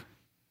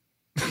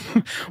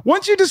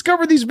 Once you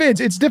discover these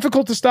vids, it's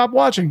difficult to stop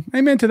watching.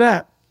 Amen to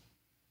that.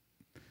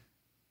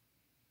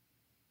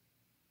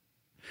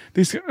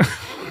 These. Who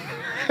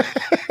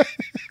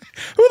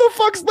the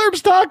fuck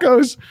slurps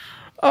tacos?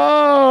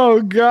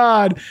 Oh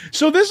God!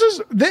 So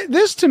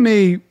this to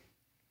me.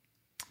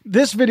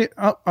 This video.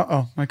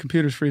 Oh, my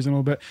computer's freezing a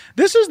little bit.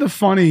 This is the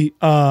funny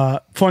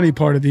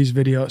part of these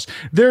videos.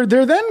 There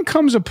then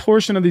comes a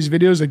portion of these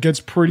videos that gets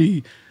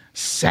pretty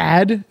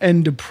sad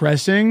and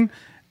depressing.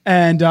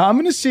 And I'm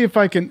going to see if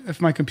my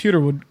computer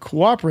would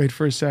cooperate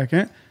for a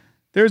second.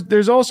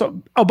 There's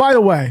also. Oh, by the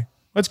way,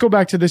 let's go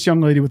back to this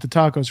young lady with the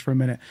tacos for a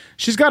minute.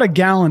 She's got a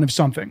gallon of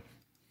something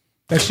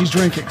that she's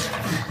drinking.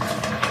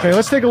 Okay,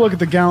 let's take a look at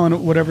the gallon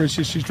of whatever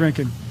she's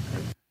drinking.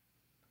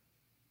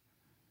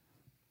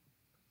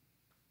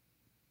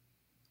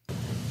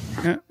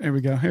 Yeah, here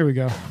we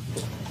go.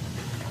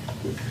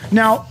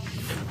 Now,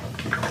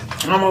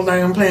 almost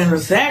like I'm playing the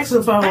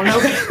saxophone.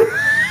 Okay.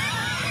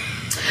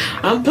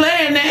 I'm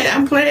playing that.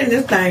 I'm playing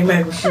this thing,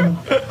 baby.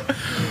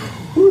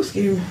 Ooh,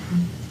 excuse me.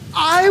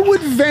 I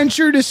would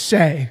venture to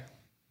say,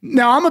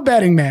 now I'm a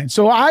betting man,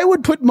 so I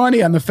would put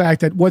money on the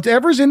fact that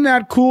whatever's in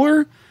that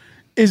cooler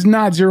is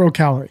not 0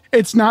 calorie.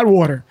 It's not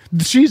water.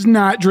 She's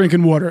not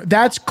drinking water.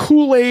 That's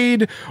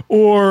Kool-Aid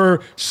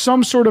or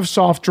some sort of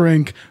soft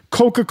drink,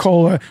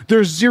 Coca-Cola.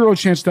 There's 0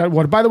 chance that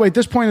water. By the way, at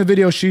this point in the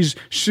video, she's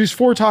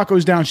 4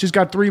 tacos down. She's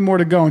got 3 more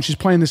to go, and she's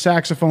playing the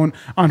saxophone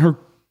on her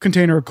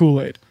container of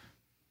Kool-Aid.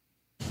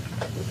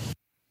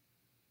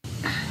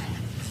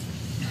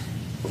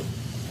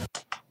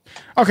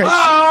 Okay.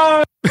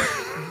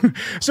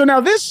 So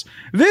now this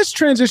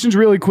transitions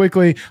really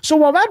quickly. So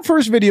while that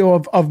first video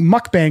of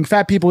mukbang,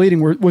 fat people eating,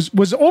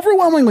 was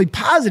overwhelmingly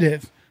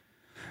positive,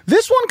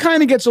 this one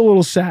kind of gets a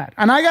little sad.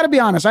 And I got to be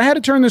honest, I had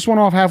to turn this one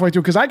off halfway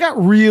through because I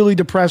got really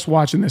depressed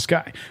watching this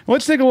guy.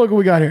 Let's take a look at what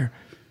we got here.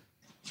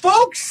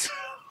 Folks!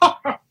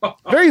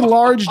 Very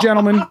large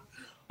gentleman.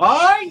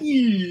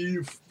 Hi,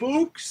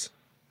 folks.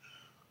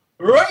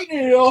 Right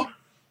now,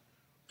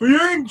 for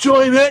your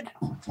enjoyment,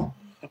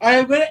 I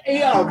am going to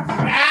eat a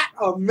vat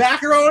of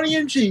macaroni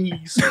and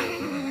cheese.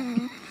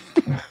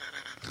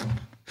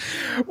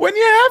 When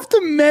you have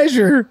to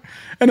measure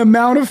an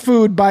amount of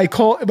food by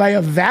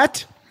a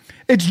vat,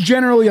 it's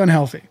generally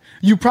unhealthy.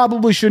 You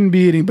probably shouldn't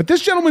be eating. But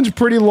this gentleman's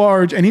pretty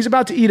large, and he's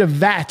about to eat a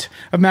vat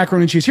of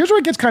macaroni and cheese. Here's where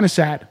it gets kind of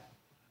sad.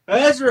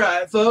 That's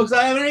right, folks.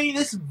 I'm going to eat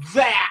this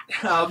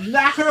vat of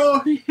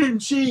macaroni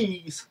and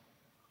cheese.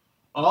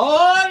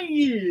 Oh,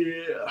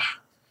 yeah.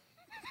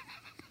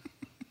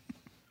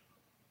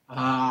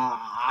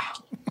 Ah.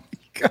 Oh, my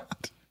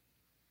God.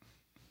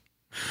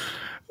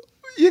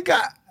 You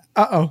got...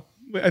 Uh-oh.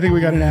 I think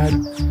we got an ad.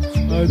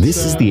 This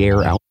is the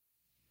air out.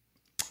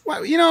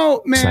 Well, you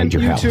know, man,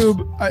 your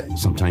YouTube...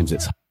 Sometimes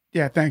it's...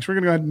 Yeah, thanks. We're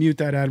going to go ahead and mute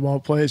that ad while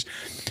it plays.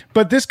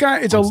 But this guy,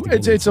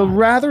 it's a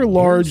rather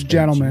large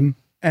gentleman,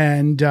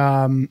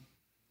 and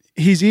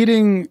he's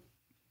eating...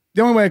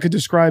 The only way I could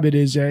describe it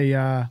is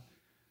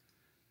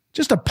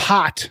just a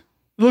pot.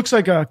 It looks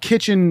like a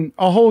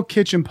whole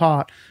kitchen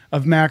pot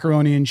of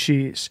macaroni and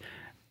cheese.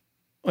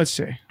 Let's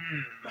see.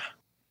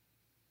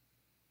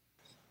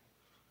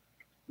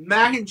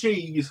 Mac and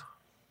cheese.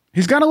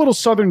 He's got a little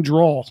southern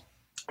drawl.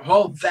 A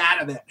whole vat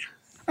of it.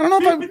 I don't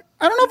know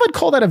if I'd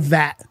call that a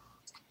vat.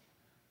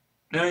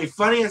 Now,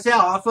 funny as hell,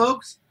 huh,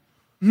 folks?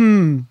 I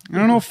don't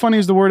know if funny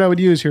is the word I would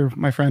use here,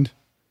 my friend.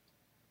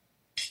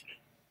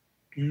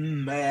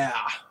 Yeah.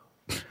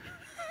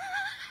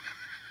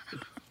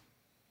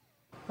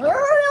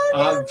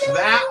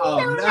 vat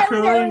of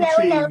macaroni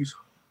and cheese.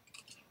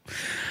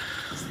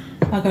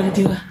 I'm gonna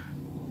do it.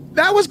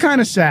 That was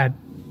kind of sad.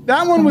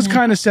 That one was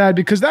kind of sad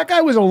because that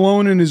guy was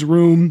alone in his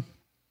room.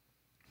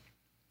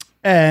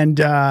 And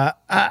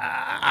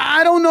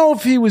I don't know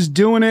if he was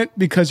doing it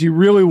because he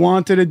really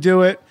wanted to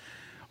do it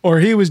or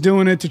he was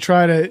doing it to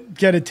try to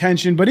get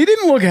attention, but he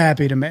didn't look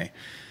happy to me.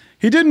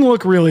 He didn't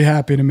look really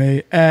happy to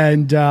me.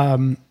 And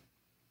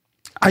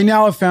I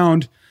now have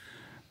found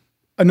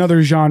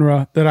another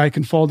genre that I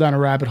can fall down a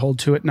rabbit hole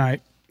to at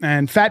night.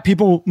 And fat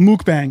people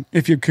mukbang,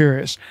 if you're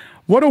curious.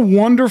 What a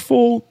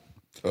wonderful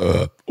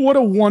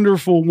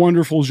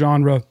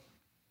genre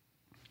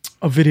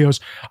of videos.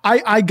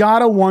 I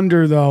gotta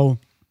wonder though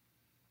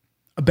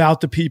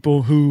about the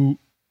people who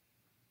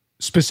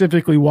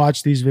specifically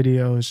watch these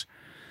videos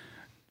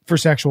for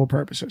sexual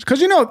purposes.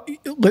 Because you know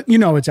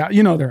it's out.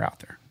 You know they're out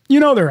there. You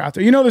know they're out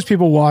there. You know there's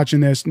people watching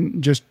this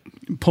and just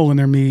pulling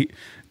their meat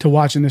to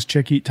watching this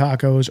chick eat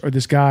tacos or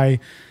this guy,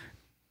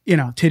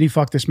 titty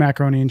fuck this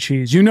macaroni and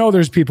cheese. You know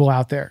there's people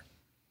out there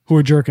who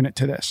are jerking it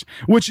to this,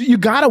 which you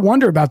got to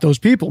wonder about those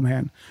people,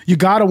 man. You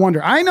got to wonder.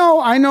 I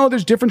know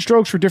there's different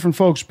strokes for different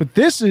folks, but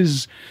this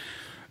is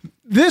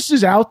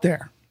out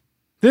there.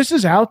 This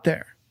is out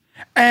there.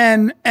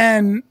 And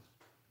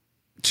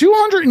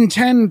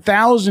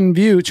 210,000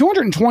 views,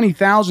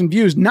 220,000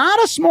 views,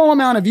 not a small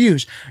amount of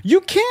views.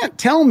 You can't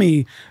tell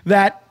me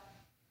that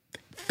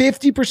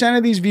 50%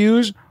 of these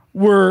views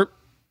were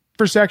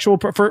for sexual,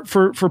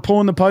 for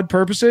pulling the pud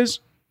purposes.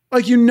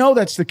 Like,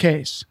 that's the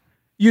case.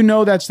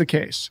 That's the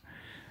case.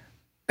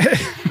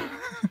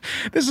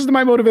 This is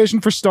my motivation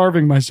for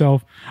starving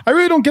myself. I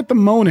really don't get the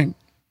moaning.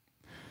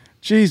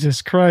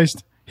 Jesus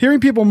Christ. Hearing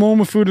people moan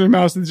with food in their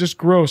mouths is just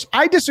gross.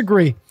 I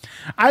disagree.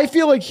 I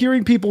feel like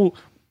hearing people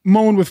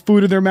moan with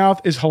food in their mouth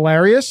is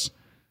hilarious.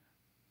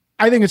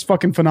 I think it's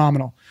fucking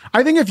phenomenal.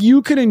 I think if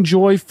you could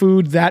enjoy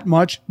food that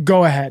much,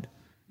 go ahead.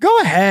 Go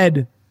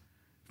ahead.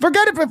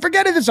 Forget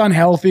if it's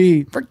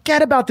unhealthy.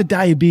 Forget about the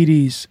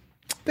diabetes.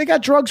 They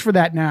got drugs for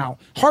that now.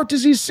 Heart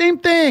disease, same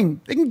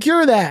thing. They can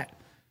cure that.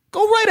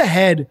 Go right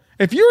ahead.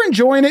 If you're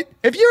enjoying it,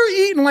 if you're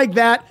eating like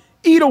that,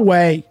 eat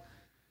away.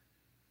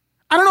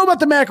 I don't know about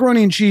the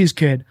macaroni and cheese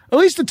kid. At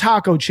least the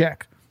taco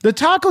chick. The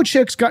taco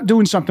chick's got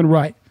doing something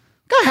right.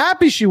 Look how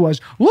happy she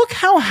was. Look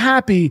how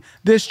happy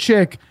this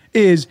chick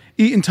is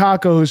eating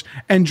tacos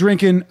and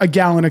drinking a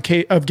gallon of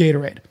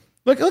Gatorade.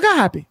 Look how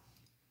happy.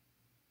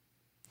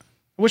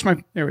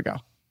 There we go.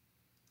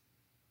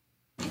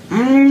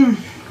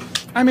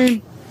 I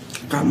mean,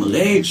 got my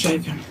leg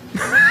shaking.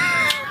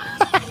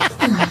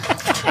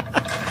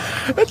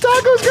 The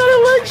taco's got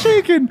her leg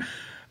shaking.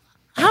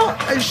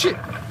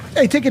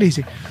 Hey, take it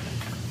easy.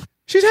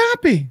 She's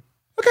happy.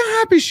 Look how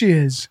happy she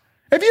is.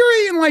 If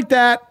you're eating like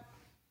that,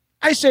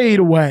 I say eat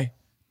away.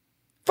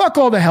 Fuck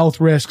all the health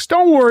risks.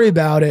 Don't worry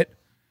about it.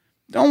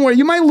 Don't worry.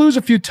 You might lose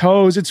a few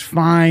toes. It's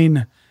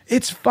fine.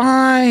 It's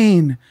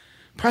fine.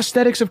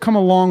 Prosthetics have come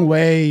a long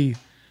way.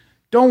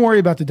 Don't worry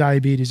about the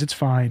diabetes. It's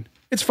fine.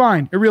 It's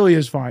fine. It really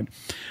is fine.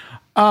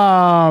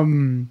 I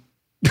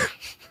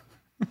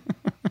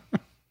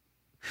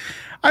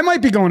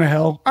might be going to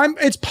hell.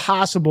 It's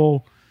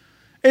possible.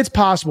 It's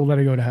possible that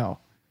I go to hell.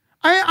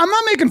 I'm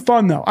not making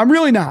fun though. I'm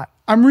really not.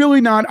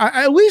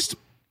 At least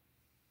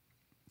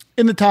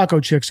in the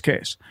taco chick's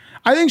case,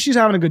 I think she's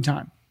having a good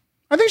time.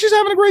 I think she's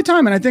having a great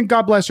time, and I think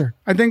God bless her.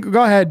 I think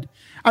go ahead.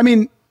 I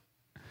mean,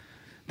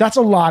 that's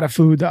a lot of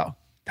food though.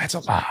 That's a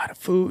lot of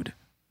food.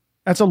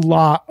 That's a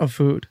lot of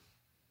food.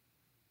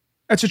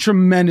 That's a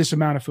tremendous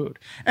amount of food.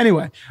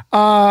 Anyway,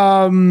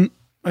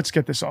 let's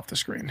get this off the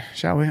screen,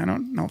 shall we? I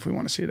don't know if we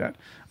want to see that.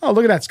 Oh,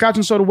 look at that. Scotch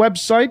and Soda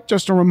website.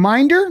 Just a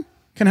reminder, you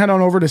can head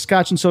on over to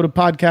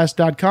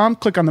scotchandsodapodcast.com,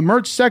 click on the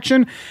merch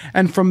section,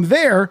 and from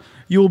there,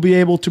 you will be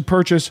able to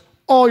purchase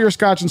all your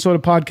Scotch and Soda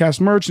podcast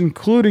merch,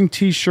 including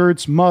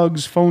t-shirts,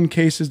 mugs, phone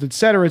cases,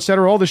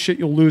 etc., all the shit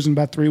you'll lose in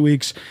about 3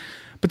 weeks.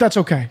 But that's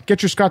okay.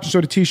 Get your Scotch and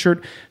Soda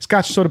t-shirt,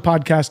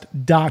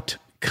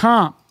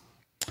 scotchandsodapodcast.com.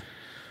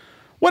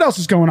 What else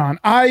is going on?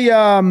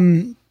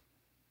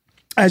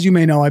 As you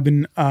may know, I've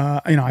been,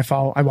 I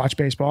watch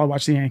baseball. I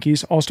watch the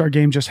Yankees. All-Star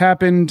game just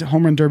happened.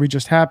 Home Run Derby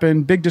just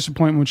happened. Big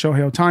disappointment with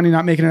Shohei Ohtani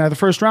not making it out of the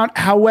first round.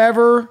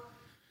 However,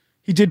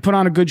 he did put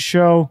on a good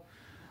show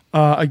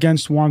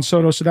against Juan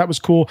Soto, so that was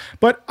cool.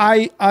 But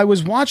I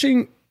was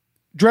watching,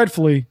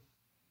 dreadfully,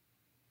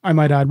 I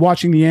might add,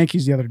 watching the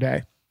Yankees the other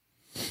day.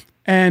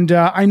 And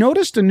I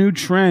noticed a new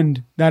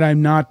trend that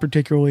I'm not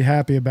particularly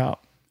happy about.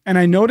 And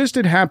I noticed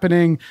it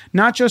happening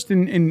not just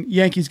in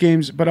Yankees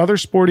games, but other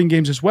sporting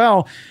games as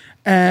well.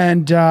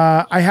 And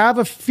I have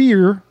a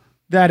fear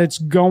that it's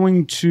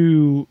going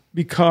to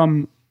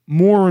become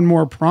more and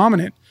more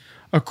prominent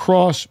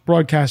across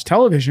broadcast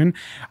television.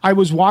 I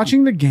was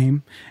watching the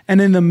game, and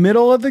in the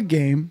middle of the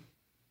game,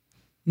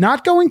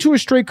 not going to a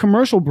straight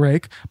commercial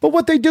break, but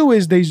what they do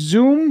is they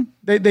zoom,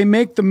 they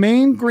make the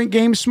main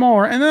game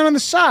smaller, and then on the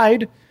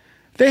side,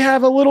 they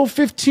have a little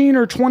 15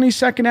 or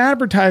 20-second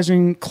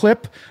advertising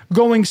clip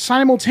going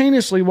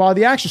simultaneously while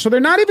the action. So they're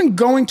not even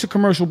going to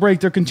commercial break.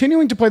 They're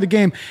continuing to play the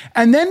game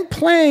and then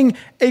playing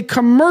a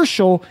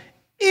commercial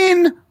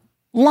in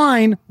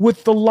line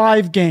with the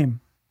live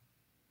game.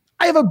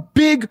 I have a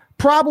big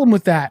problem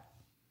with that.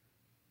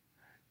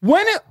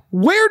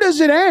 Where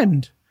does it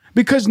end?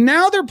 Because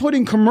now they're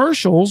putting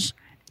commercials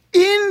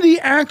in the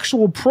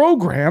actual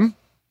program.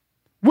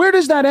 Where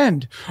does that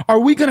end? Are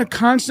we going to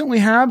constantly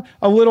have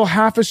a little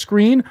half a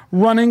screen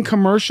running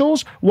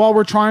commercials while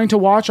we're trying to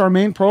watch our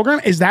main program?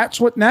 Is that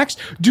what next?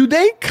 Do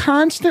they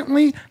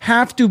constantly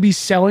have to be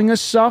selling us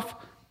stuff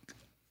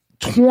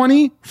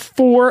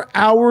 24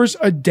 hours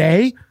a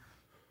day?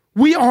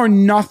 We are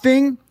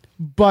nothing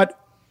but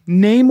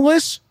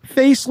nameless,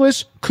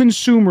 faceless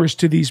consumers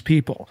to these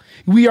people.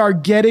 We are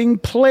getting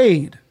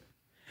played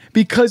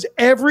because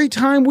every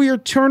time we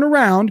turn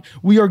around,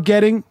 we are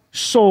getting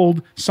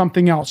sold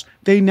something else.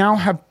 They now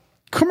have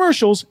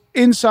commercials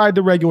inside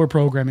the regular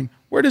programming.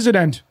 Where does it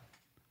end?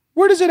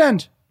 Where does it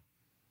end?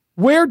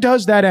 Where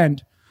does that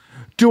end?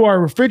 Do our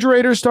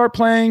refrigerators start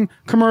playing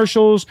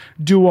commercials?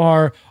 Do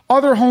our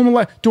other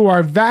do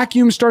our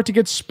vacuums start to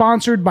get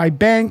sponsored by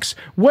banks?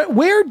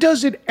 Where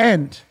does it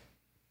end?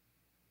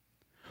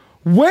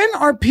 When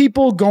are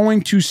people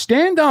going to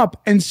stand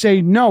up and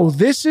say, no,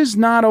 this is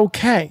not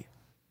okay?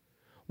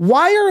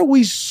 Why are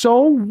we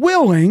so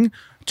willing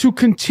to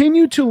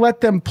continue to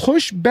let them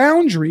push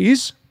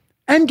boundaries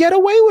and get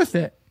away with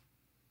it?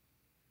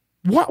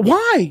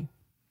 Why?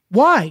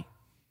 Why?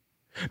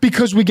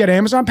 Because we get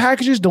Amazon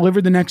packages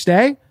delivered the next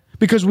day?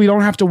 Because we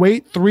don't have to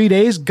wait 3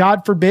 days,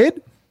 God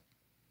forbid?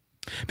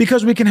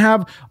 Because we can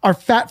have our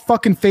fat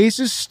fucking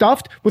faces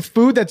stuffed with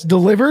food that's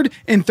delivered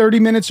in 30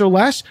 minutes or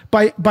less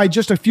by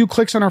just a few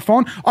clicks on our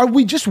phone? Are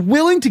we just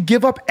willing to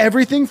give up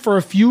everything for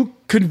a few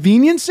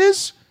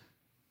conveniences?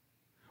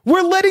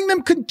 We're letting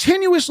them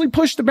continuously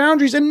push the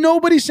boundaries and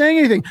nobody's saying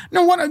anything.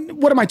 No,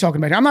 what am I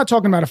talking about? I'm not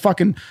talking about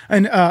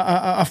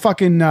a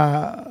fucking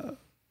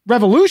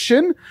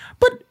revolution,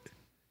 but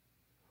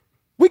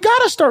we got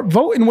to start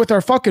voting with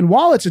our fucking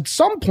wallets at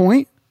some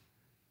point.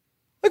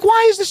 Like,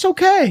 why is this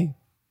okay?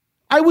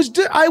 I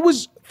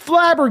was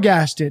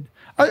flabbergasted.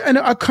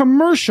 A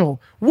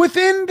commercial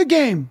within the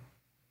game.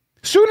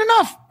 Soon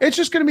enough, it's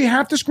just going to be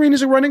half the screen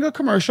is running a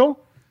commercial,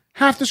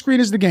 half the screen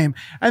is the game.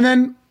 And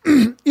then,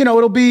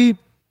 it'll be,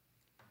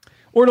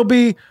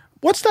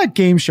 what's that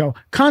game show?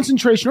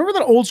 Concentration. Remember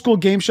that old school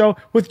game show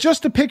with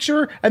just a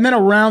picture and then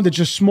around it,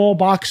 just small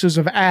boxes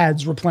of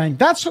ads were playing.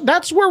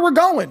 That's where we're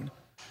going.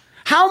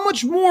 How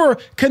much more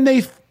can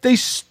they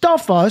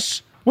stuff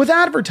us with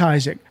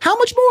advertising? How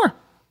much more?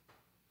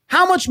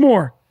 How much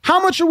more?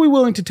 How much are we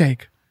willing to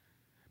take?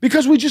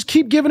 Because we just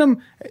keep giving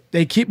them,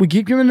 we keep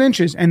giving them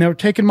inches and they're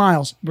taking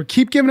miles. We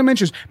keep giving them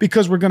inches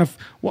because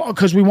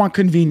because we want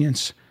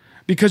convenience.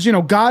 Because,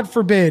 God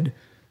forbid,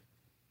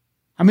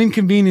 I'm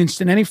inconvenienced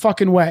in any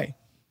fucking way.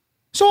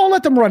 So I'll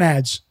let them run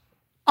ads.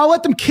 I'll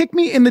let them kick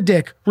me in the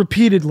dick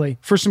repeatedly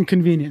for some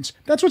convenience.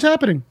 That's what's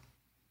happening.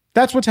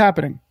 That's what's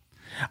happening.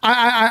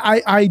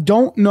 I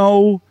don't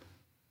know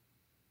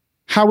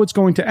how it's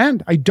going to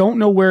end. I don't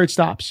know where it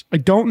stops. I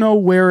don't know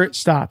where it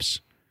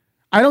stops.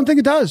 I don't think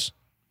it does.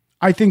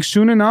 I think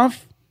soon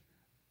enough,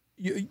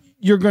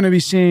 you're going to be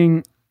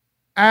seeing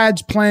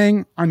ads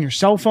playing on your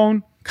cell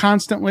phone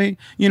constantly.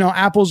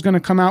 Apple's going to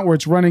come out where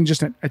it's running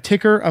just a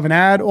ticker of an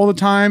ad all the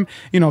time.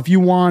 If you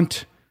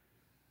want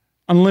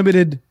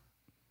unlimited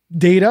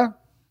data,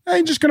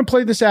 you're just going to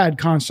play this ad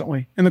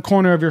constantly in the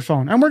corner of your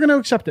phone. And we're going to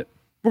accept it.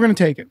 We're going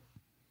to take it.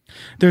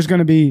 There's going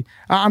to be,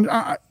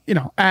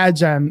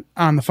 ads on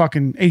the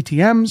fucking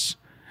ATMs,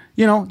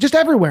 just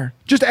everywhere.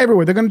 Just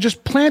everywhere. They're going to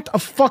just plant a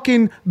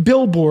fucking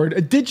billboard,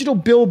 a digital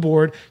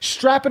billboard,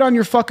 strap it on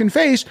your fucking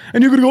face,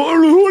 and you're going to go, what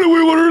do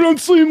we want it on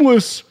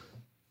seamless?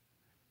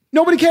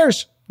 Nobody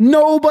cares.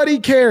 Nobody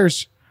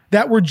cares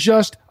that we're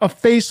just a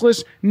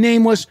faceless,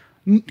 nameless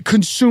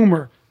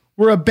consumer.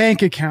 We're a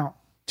bank account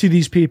to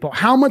these people.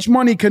 How much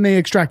money can they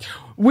extract?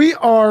 We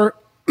are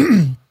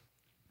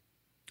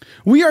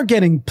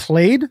getting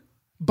played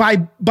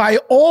by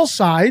all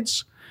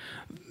sides.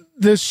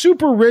 The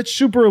super rich,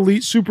 super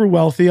elite, super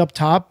wealthy up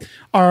top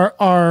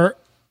are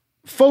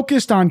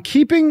focused on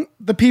keeping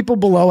the people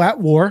below at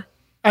war,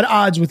 at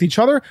odds with each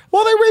other,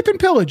 while they rape and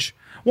pillage.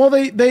 While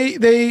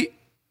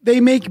they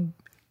make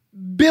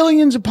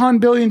billions upon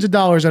billions of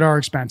dollars at our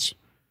expense.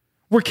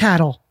 We're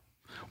cattle.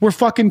 We're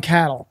fucking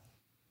cattle.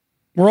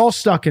 We're all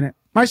stuck in it,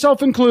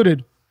 myself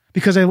included,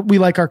 because we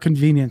like our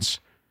convenience.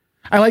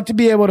 I like to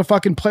be able to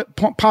fucking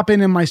pop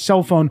in my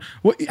cell phone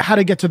how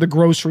to get to the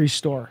grocery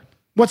store.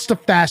 What's the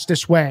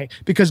fastest way?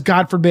 Because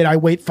God forbid I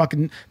wait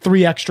fucking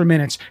 3 extra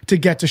minutes to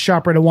get to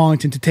ShopRite of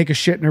Wallington to take a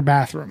shit in her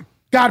bathroom.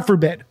 God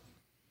forbid.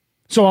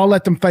 So I'll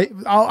let them fight.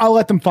 I'll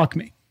let them fuck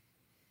me.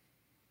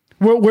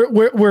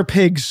 We're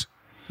pigs.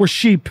 We're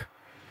sheep.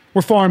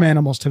 We're farm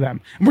animals to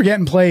them. And we're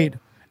getting played.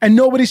 And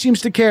nobody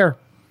seems to care.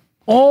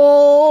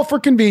 All for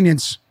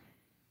convenience.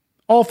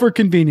 All for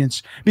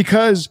convenience.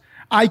 Because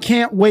I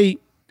can't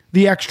wait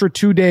the extra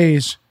 2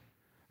 days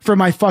for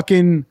my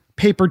fucking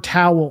paper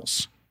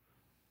towels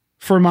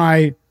for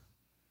my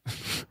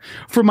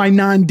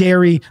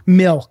non-dairy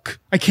milk.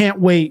 I can't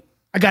wait.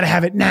 I got to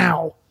have it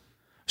now.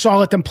 So I'll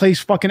let them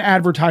place fucking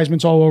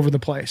advertisements all over the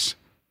place.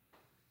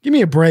 Give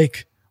me a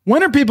break.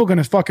 When are people going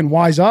to fucking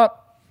wise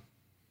up?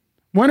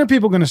 When are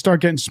people going to start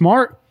getting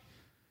smart?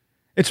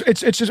 It's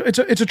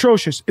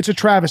atrocious. It's a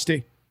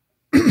travesty.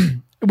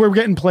 We're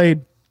getting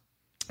played.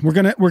 We're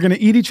gonna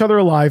eat each other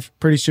alive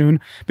pretty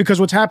soon,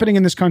 because what's happening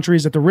in this country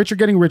is that the rich are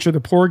getting richer,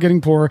 the poor are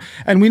getting poorer,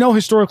 and we know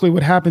historically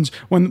what happens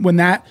when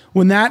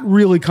that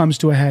really comes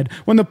to a head.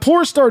 When the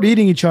poor start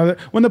eating each other,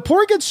 when the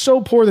poor get so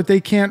poor that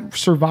they can't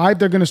survive,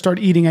 they're going to start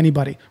eating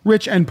anybody,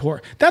 rich and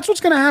poor. That's what's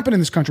going to happen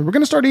in this country. We're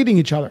going to start eating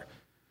each other.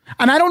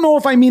 And I don't know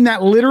if I mean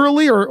that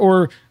literally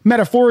or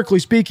metaphorically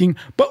speaking,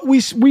 but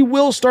we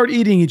will start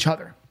eating each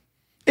other.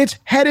 It's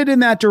headed in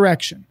that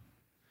direction.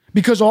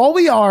 Because all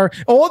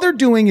they're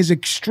doing is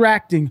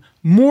extracting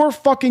more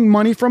fucking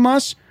money from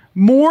us,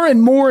 more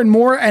and more and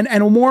more, and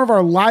more of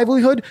our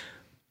livelihood.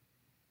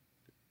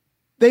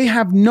 They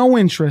have no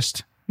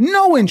interest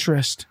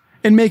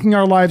in making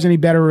our lives any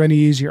better or any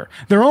easier.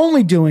 They're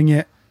only doing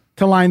it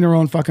to line their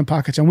own fucking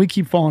pockets, and we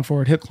keep falling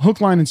for it, hook,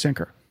 line, and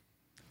sinker.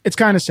 It's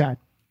kind of sad.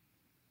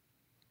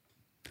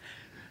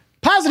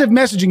 Positive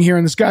messaging here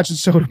on the Scotch and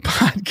Soda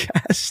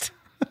podcast.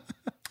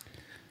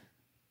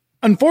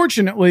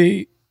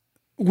 Unfortunately,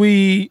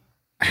 we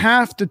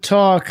have to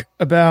talk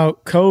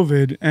about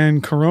COVID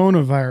and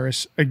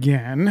coronavirus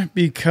again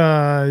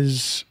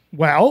because,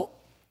 well,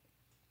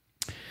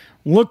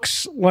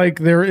 looks like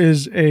there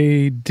is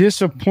a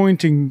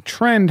disappointing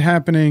trend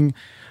happening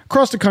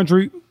across the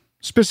country,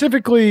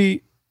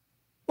 specifically,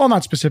 well,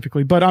 not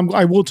specifically, but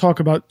I will talk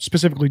about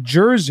specifically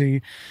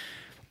Jersey.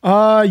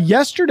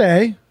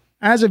 Yesterday,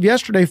 as of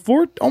yesterday,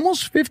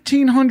 almost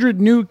 1,500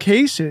 new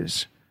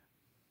cases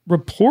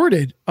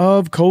reported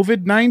of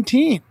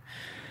COVID-19.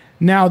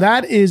 Now,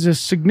 that is a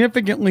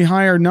significantly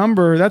higher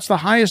number. That's the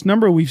highest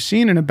number we've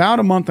seen in about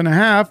a month and a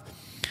half.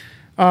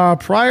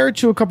 Prior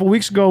to a couple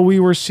weeks ago, we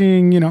were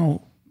seeing,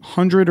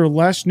 100 or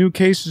less new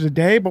cases a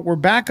day, but we're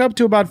back up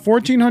to about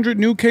 1,400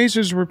 new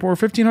cases, or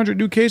 1,500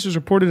 new cases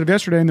reported of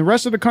yesterday. And the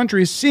rest of the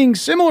country is seeing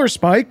similar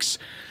spikes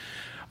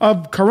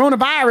of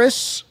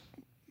coronavirus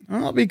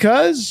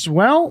because,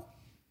 well,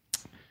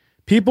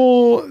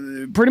 people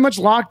pretty much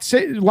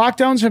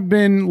lockdowns have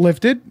been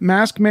lifted.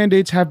 Mask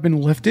mandates have been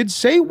lifted.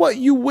 Say what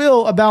you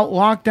will about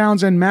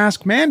lockdowns and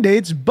mask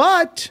mandates,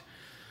 but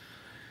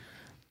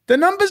the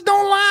numbers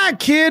don't lie,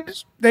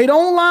 kids. They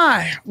don't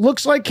lie.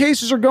 Looks like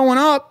cases are going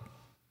up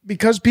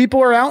because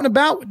people are out and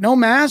about with no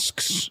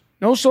masks,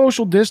 no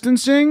social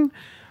distancing.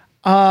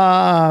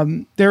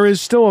 There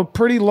is still a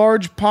pretty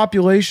large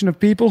population of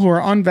people who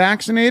are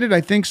unvaccinated.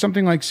 I think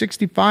something like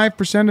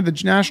 65% of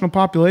the national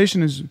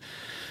population is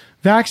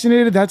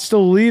vaccinated. That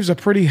still leaves a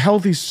pretty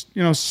healthy,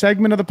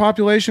 segment of the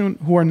population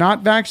who are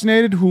not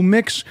vaccinated, who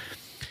mix,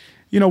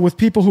 with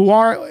people who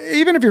are.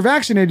 Even if you're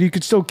vaccinated, you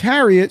could still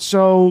carry it.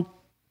 So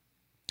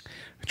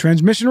the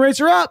transmission rates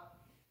are up.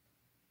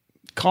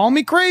 Call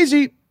me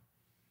crazy.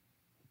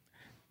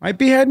 Might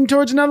be heading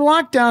towards another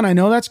lockdown. I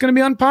know that's going to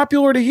be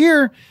unpopular to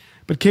hear,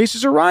 but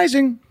cases are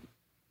rising.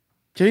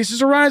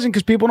 Cases are rising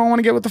because people don't want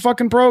to get with the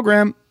fucking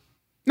program.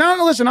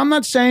 Now, listen, I'm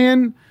not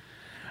saying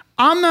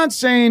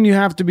you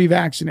have to be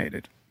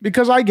vaccinated,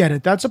 because I get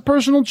it. That's a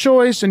personal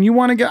choice, and you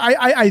want to get.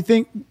 I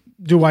think.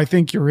 Do I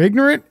think you're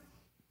ignorant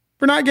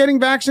for not getting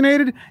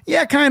vaccinated?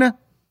 Yeah, kind of.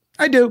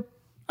 I do.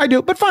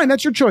 But fine,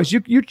 that's your choice.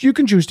 You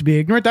can choose to be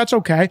ignorant. That's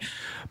okay.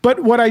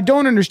 But what I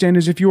don't understand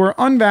is if you are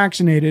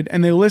unvaccinated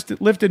and they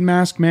lifted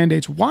mask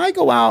mandates, why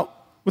go out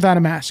without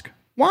a mask?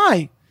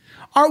 Why?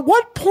 At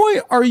what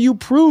point are you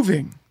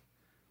proving?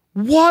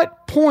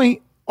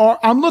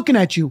 I'm looking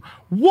at you.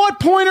 What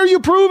point are you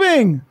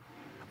proving?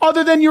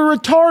 Other than you're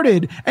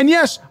retarded. And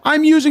yes,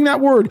 I'm using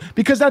that word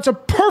because that's a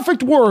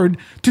perfect word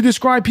to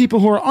describe people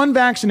who are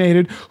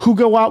unvaccinated, who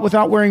go out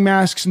without wearing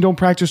masks and don't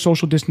practice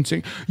social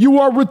distancing. You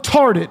are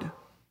retarded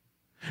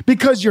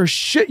because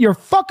you're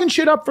fucking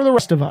shit up for the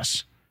rest of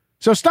us.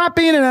 So stop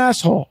being an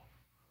asshole.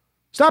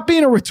 Stop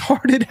being a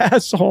retarded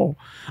asshole.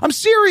 I'm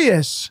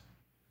serious.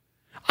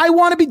 I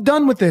want to be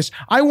done with this.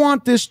 I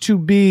want this to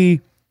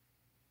be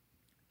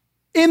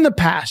in the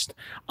past.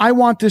 I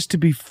want this to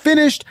be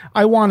finished.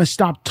 I want to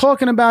stop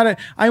talking about it.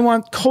 I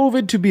want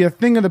COVID to be a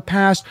thing of the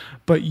past.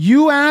 But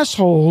you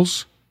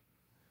assholes,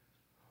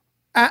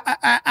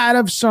 out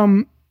of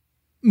some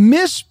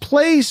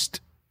misplaced,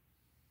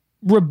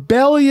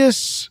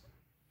 rebellious,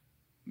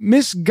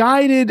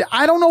 misguided,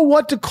 I don't know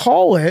what to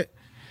call it,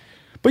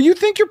 but you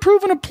think you're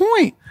proving a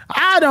point.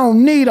 I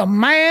don't need a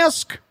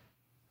mask.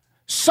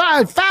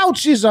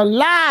 Fauci's a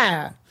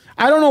liar.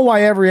 I don't know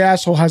why every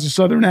asshole has a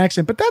Southern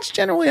accent, but that's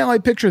generally how I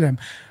picture them.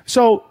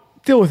 So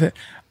deal with it.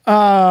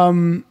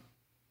 But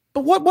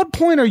what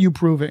point are you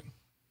proving?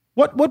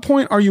 What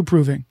point are you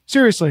proving?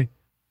 Seriously.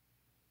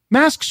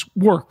 Masks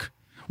work.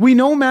 We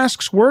know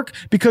masks work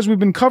because we've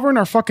been covering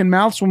our fucking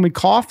mouths when we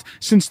cough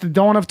since the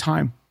dawn of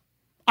time.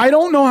 I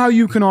don't know how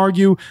you can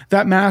argue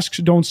that masks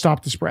don't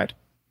stop the spread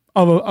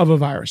of a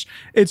virus.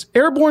 It's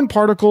airborne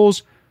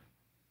particles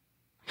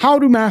How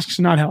do masks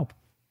not help?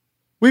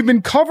 We've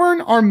been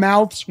covering our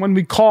mouths when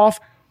we cough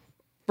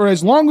for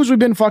as long as we've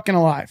been fucking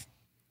alive.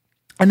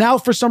 And now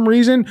for some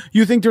reason,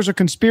 you think there's a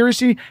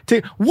conspiracy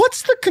to...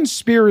 What's the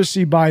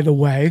conspiracy, by the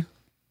way?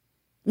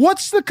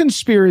 What's the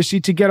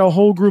conspiracy to get a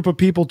whole group of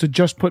people to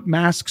just put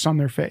masks on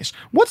their face?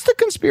 What's the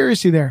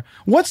conspiracy there?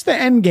 What's the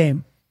end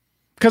game?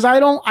 Because I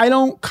don't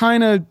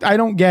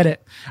get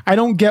it. I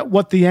don't get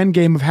what the end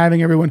game of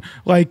having everyone,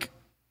 like,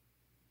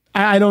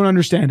 I don't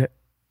understand it.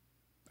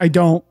 I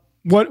don't.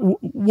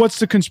 What's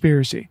the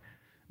conspiracy?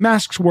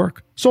 Masks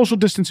work. Social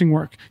distancing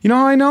work. You know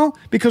how I know?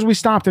 Because we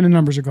stopped and the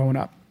numbers are going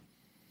up.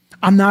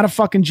 I'm not a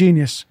fucking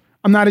genius.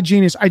 I'm not a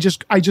genius. I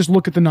just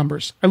look at the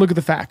numbers. I look at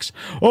the facts.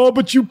 Oh,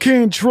 but you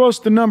can't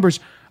trust the numbers.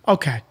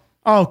 Okay.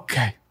 All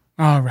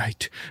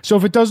right. So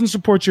if it doesn't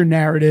support your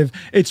narrative,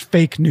 it's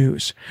fake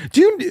news.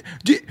 You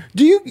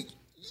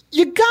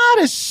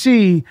gotta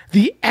see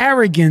the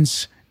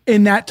arrogance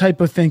in that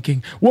type of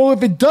thinking. Well,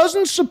 if it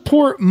doesn't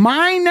support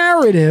my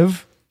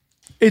narrative,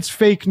 it's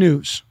fake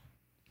news.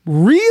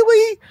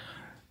 Really?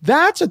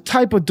 That's a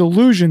type of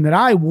delusion that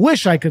I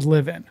wish I could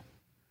live in.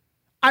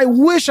 I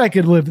wish I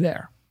could live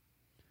there.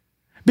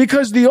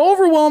 Because the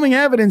overwhelming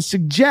evidence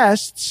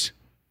suggests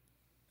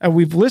that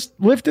we've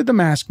lifted the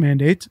mask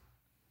mandate,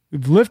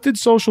 we've lifted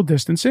social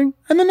distancing,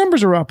 and the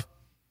numbers are up.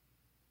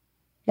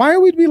 Why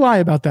would we lie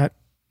about that?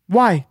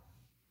 Why?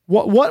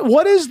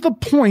 What is the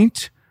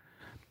point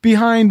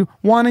behind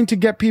wanting to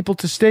get people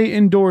to stay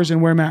indoors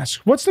and wear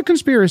masks? What's the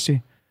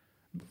conspiracy?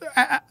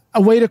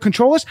 A way to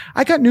control us?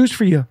 I got news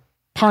for you,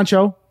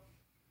 Poncho.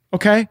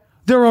 Okay?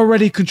 They're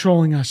already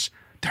controlling us.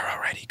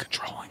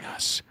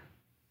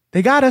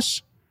 They got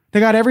us.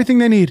 They got everything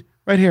they need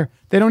right here.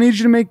 They don't need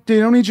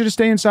you to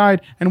stay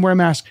inside and wear a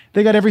mask.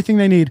 They got everything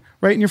they need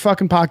right in your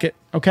fucking pocket.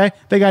 Okay?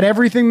 They got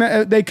everything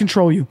that they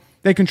control you.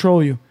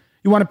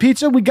 You want a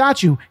pizza? We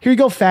got you. Here you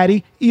go,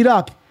 fatty. Eat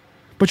up.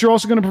 But you're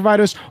also going to provide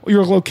us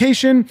your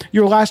location,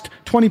 your last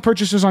 20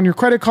 purchases on your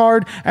credit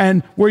card,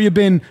 and where you've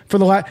been for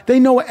the last... They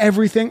know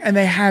everything, and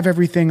they have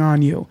everything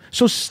on you.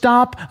 So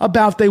stop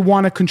about they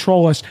want to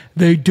control us.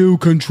 They do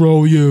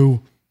control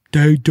you.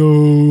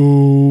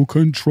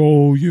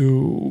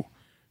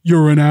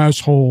 You're an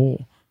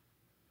asshole.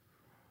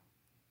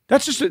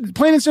 That's just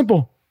plain and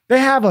simple. They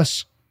have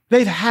us.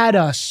 They've had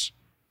us.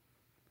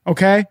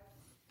 Okay?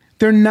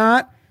 They're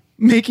not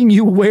making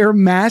you wear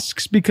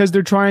masks because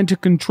they're trying to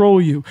control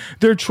you.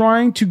 They're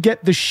trying to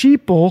get the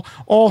sheeple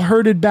all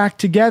herded back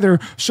together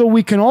so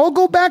we can all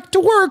go back to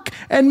work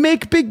and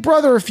make Big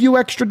Brother a few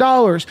extra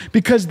dollars,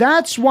 because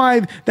that's why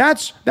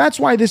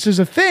this is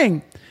a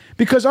thing.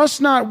 Because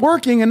us not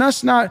working and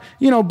us not,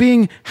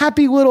 being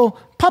happy little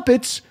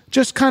puppets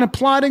just kind of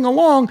plodding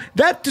along,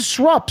 that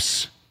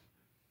disrupts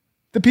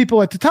the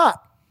people at the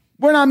top.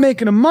 We're not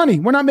making them money.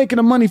 We're not making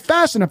them money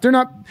fast enough. They're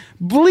not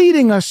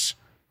bleeding us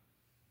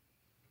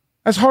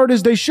as hard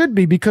as they should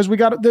be because we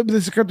got the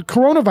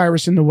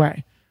coronavirus in the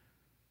way.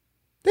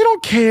 They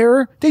don't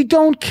care. They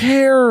don't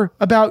care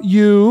about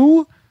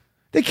you.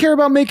 They care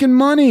about making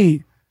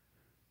money.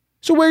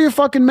 So wear your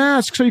fucking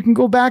mask so you can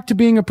go back to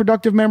being a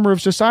productive member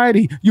of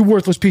society, you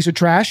worthless piece of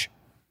trash.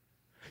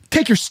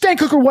 Take your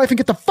stank hooker wife and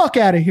get the fuck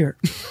out of here.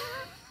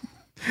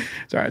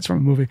 Sorry, it's from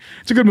a movie.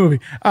 It's a good movie.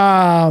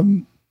 I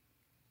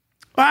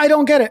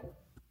don't get it.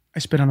 I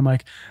spit on a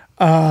mic.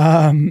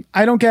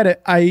 I don't get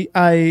it.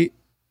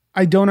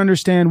 I don't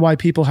understand why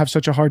people have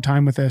such a hard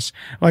time with this.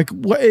 Like,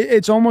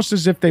 it's almost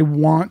as if they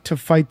want to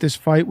fight this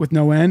fight with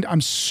no end.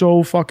 I'm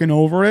so fucking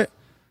over it.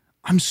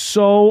 I'm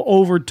so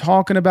over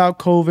talking about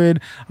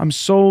COVID. I'm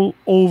so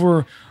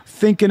over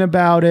thinking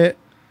about it.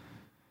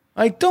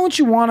 Like, don't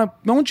you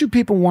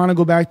people want to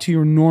go back to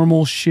your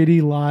normal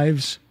shitty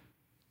lives?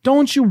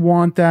 Don't you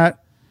want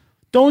that?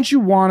 Don't you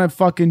want to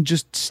fucking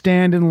just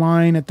stand in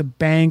line at the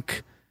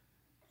bank,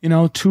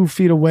 2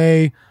 feet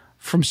away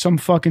from some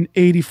fucking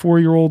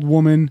 84-year-old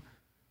woman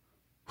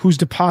who's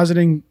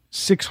depositing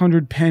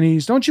 600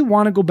 pennies? Don't you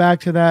want to go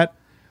back to that?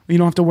 You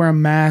don't have to wear a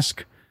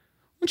mask.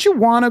 Don't you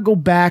want to go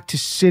back to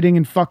sitting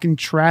in fucking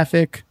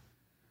traffic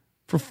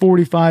for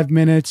 45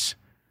 minutes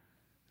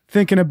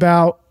thinking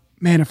about,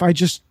 man, if I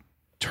just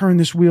turn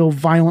this wheel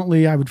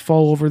violently, I would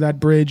fall over that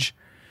bridge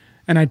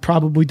and I'd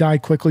probably die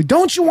quickly.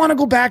 Don't you want to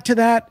go back to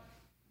that?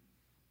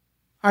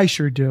 I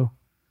sure do.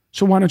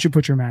 So why don't you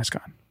put your mask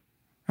on?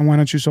 And why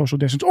don't you social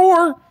distance?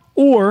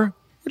 Or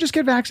just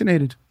get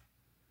vaccinated.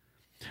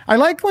 I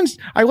like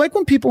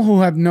when people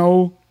who have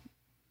no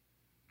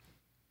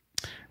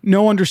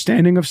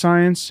understanding of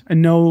science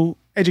and no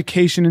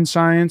education in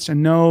science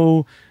and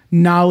no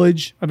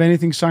knowledge of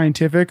anything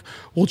scientific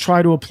will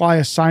try to apply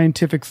a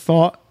scientific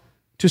thought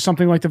to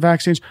something like the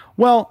vaccines.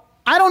 Well,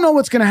 I don't know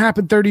what's going to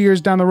happen 30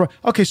 years down the road.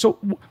 Okay, so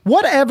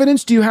what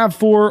evidence do you have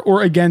for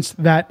or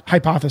against that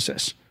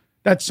hypothesis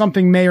that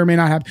something may or may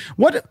not happen?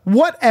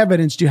 What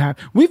evidence do you have?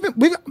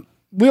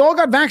 We all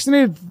got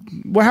vaccinated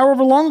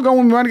however long ago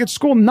when we went to get to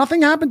school.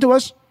 Nothing happened to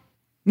us.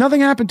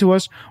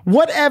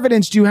 What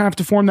evidence do you have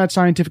to form that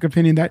scientific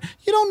opinion that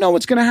you don't know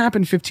what's going to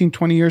happen 15,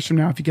 20 years from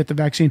now if you get the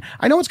vaccine?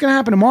 I know what's going to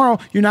happen tomorrow.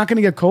 You're not going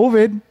to get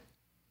COVID.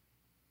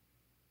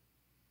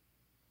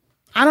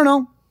 I don't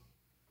know.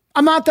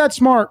 I'm not that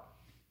smart.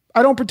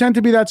 I don't pretend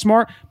to be that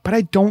smart, but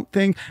I don't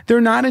think they're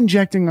not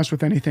injecting us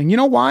with anything. You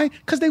know why?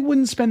 Because they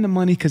wouldn't spend the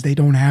money because they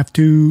don't have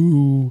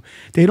to.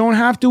 They don't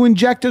have to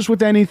inject us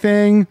with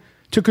anything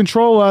to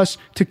control us,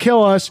 to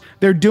kill us.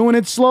 They're doing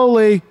it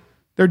slowly.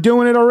 They're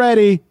doing it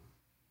already.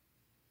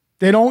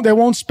 They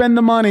won't spend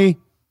the money.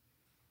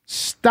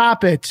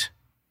 Stop it.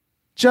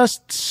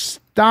 Just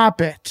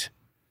stop it.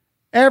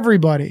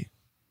 Everybody.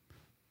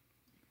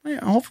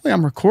 Hopefully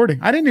I'm recording.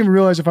 I didn't even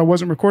realize if I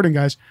wasn't recording,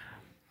 guys.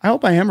 I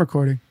hope I am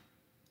recording.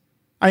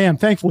 I am,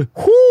 thankfully.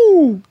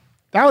 Whoo!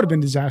 That would have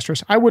been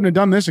disastrous. I wouldn't have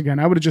done this again.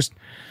 I would have just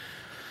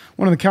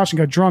went on the couch and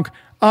got drunk.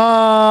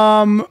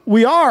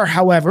 We are,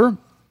 however,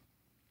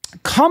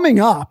 coming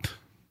up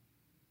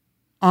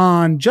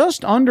on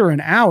just under an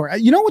hour.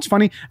 You know what's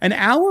funny? An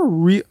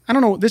hour. I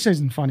don't know. This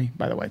isn't funny,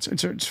 by the way.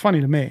 It's funny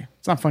to me.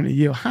 It's not funny to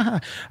you.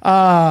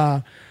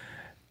 An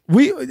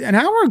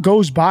hour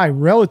goes by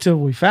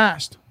relatively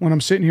fast when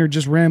I'm sitting here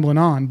just rambling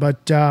on.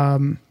 But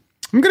I'm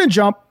gonna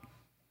jump.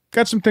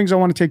 Got some things I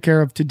want to take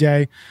care of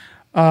today.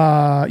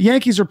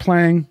 Yankees are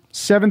playing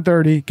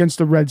 7:30 against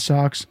the Red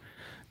Sox.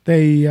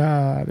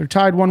 They're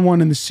tied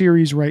 1-1 in the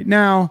series right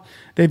now.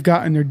 They've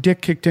gotten their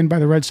dick kicked in by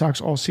the Red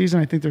Sox all season.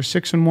 I think they're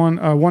 6-1,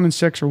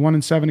 1-6 or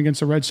 1-7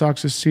 against the Red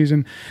Sox this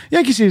season.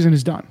 Yankee season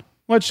is done.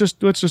 Let's just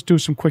do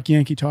some quick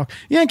Yankee talk.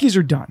 Yankees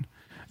are done.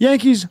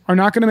 Yankees are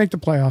not going to make the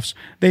playoffs.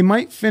 They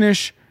might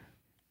finish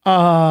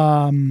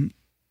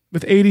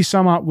with 80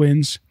 some odd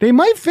wins. They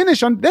might finish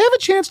they have a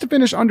chance to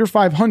finish under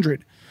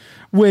 500.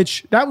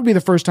 Which that would be the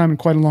first time in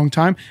quite a long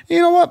time. And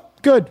you know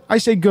what? Good. I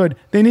say good.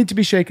 They need to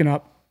be shaken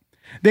up.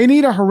 They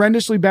need a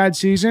horrendously bad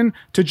season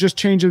to just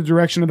change the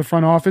direction of the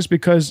front office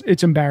because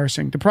it's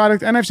embarrassing. The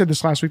product, and I've said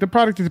this last week, the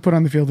product that they put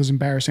on the field is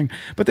embarrassing.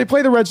 But they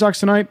play the Red Sox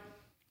tonight,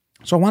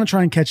 so I want to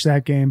try and catch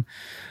that game.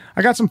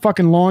 I got some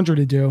fucking laundry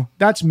to do.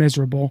 That's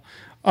miserable.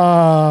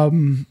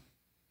 God,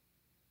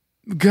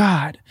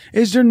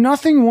 is there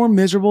nothing more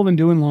miserable than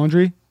doing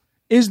laundry?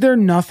 Is there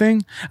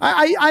nothing?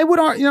 I would,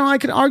 I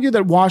could argue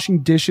that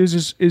washing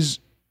dishes is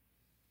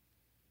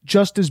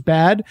just as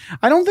bad.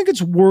 I don't think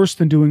it's worse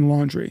than doing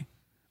laundry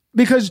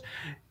because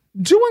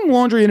doing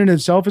laundry in and of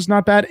itself is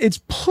not bad.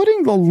 It's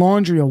putting the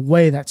laundry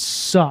away that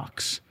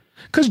sucks.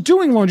 Because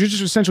doing laundry is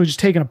just essentially just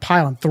taking a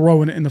pile and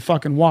throwing it in the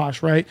fucking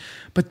wash, right?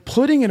 But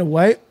putting it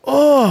away,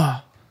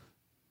 oh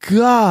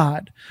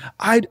God,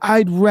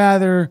 I'd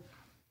rather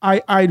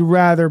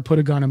put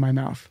a gun in my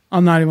mouth.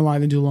 I'm not even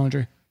lying than do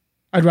laundry.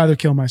 I'd rather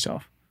kill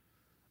myself.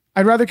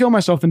 I'd rather kill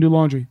myself than do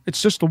laundry. It's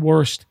just the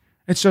worst.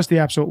 It's just the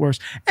absolute worst.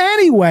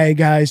 Anyway,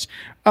 guys,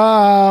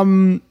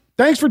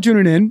 thanks for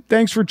tuning in.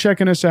 Thanks for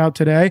checking us out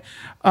today.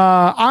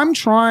 I'm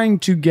trying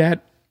to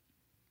get,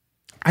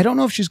 I don't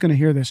know if she's going to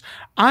hear this.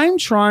 I'm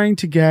trying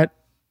to get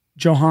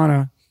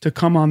Johanna to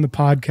come on the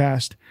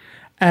podcast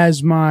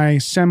as my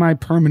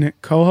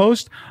semi-permanent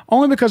co-host,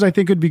 only because I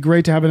think it'd be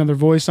great to have another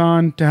voice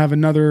on, to have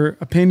another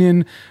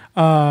opinion,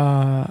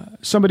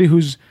 somebody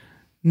who's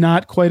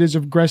not quite as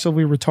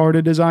aggressively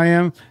retarded as I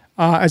am,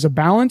 as a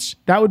balance.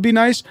 That would be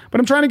nice. But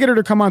I'm trying to get her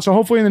to come on. So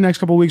hopefully in the next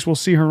couple of weeks, we'll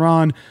see her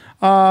on.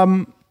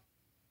 I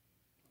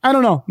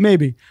don't know,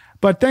 maybe.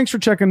 But thanks for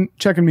checking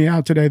me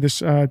out today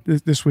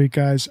this week,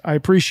 guys. I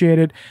appreciate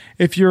it.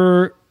 If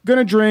you're going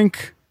to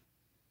drink,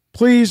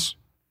 please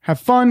have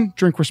fun,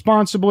 drink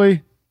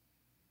responsibly,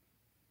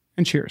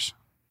 and cheers.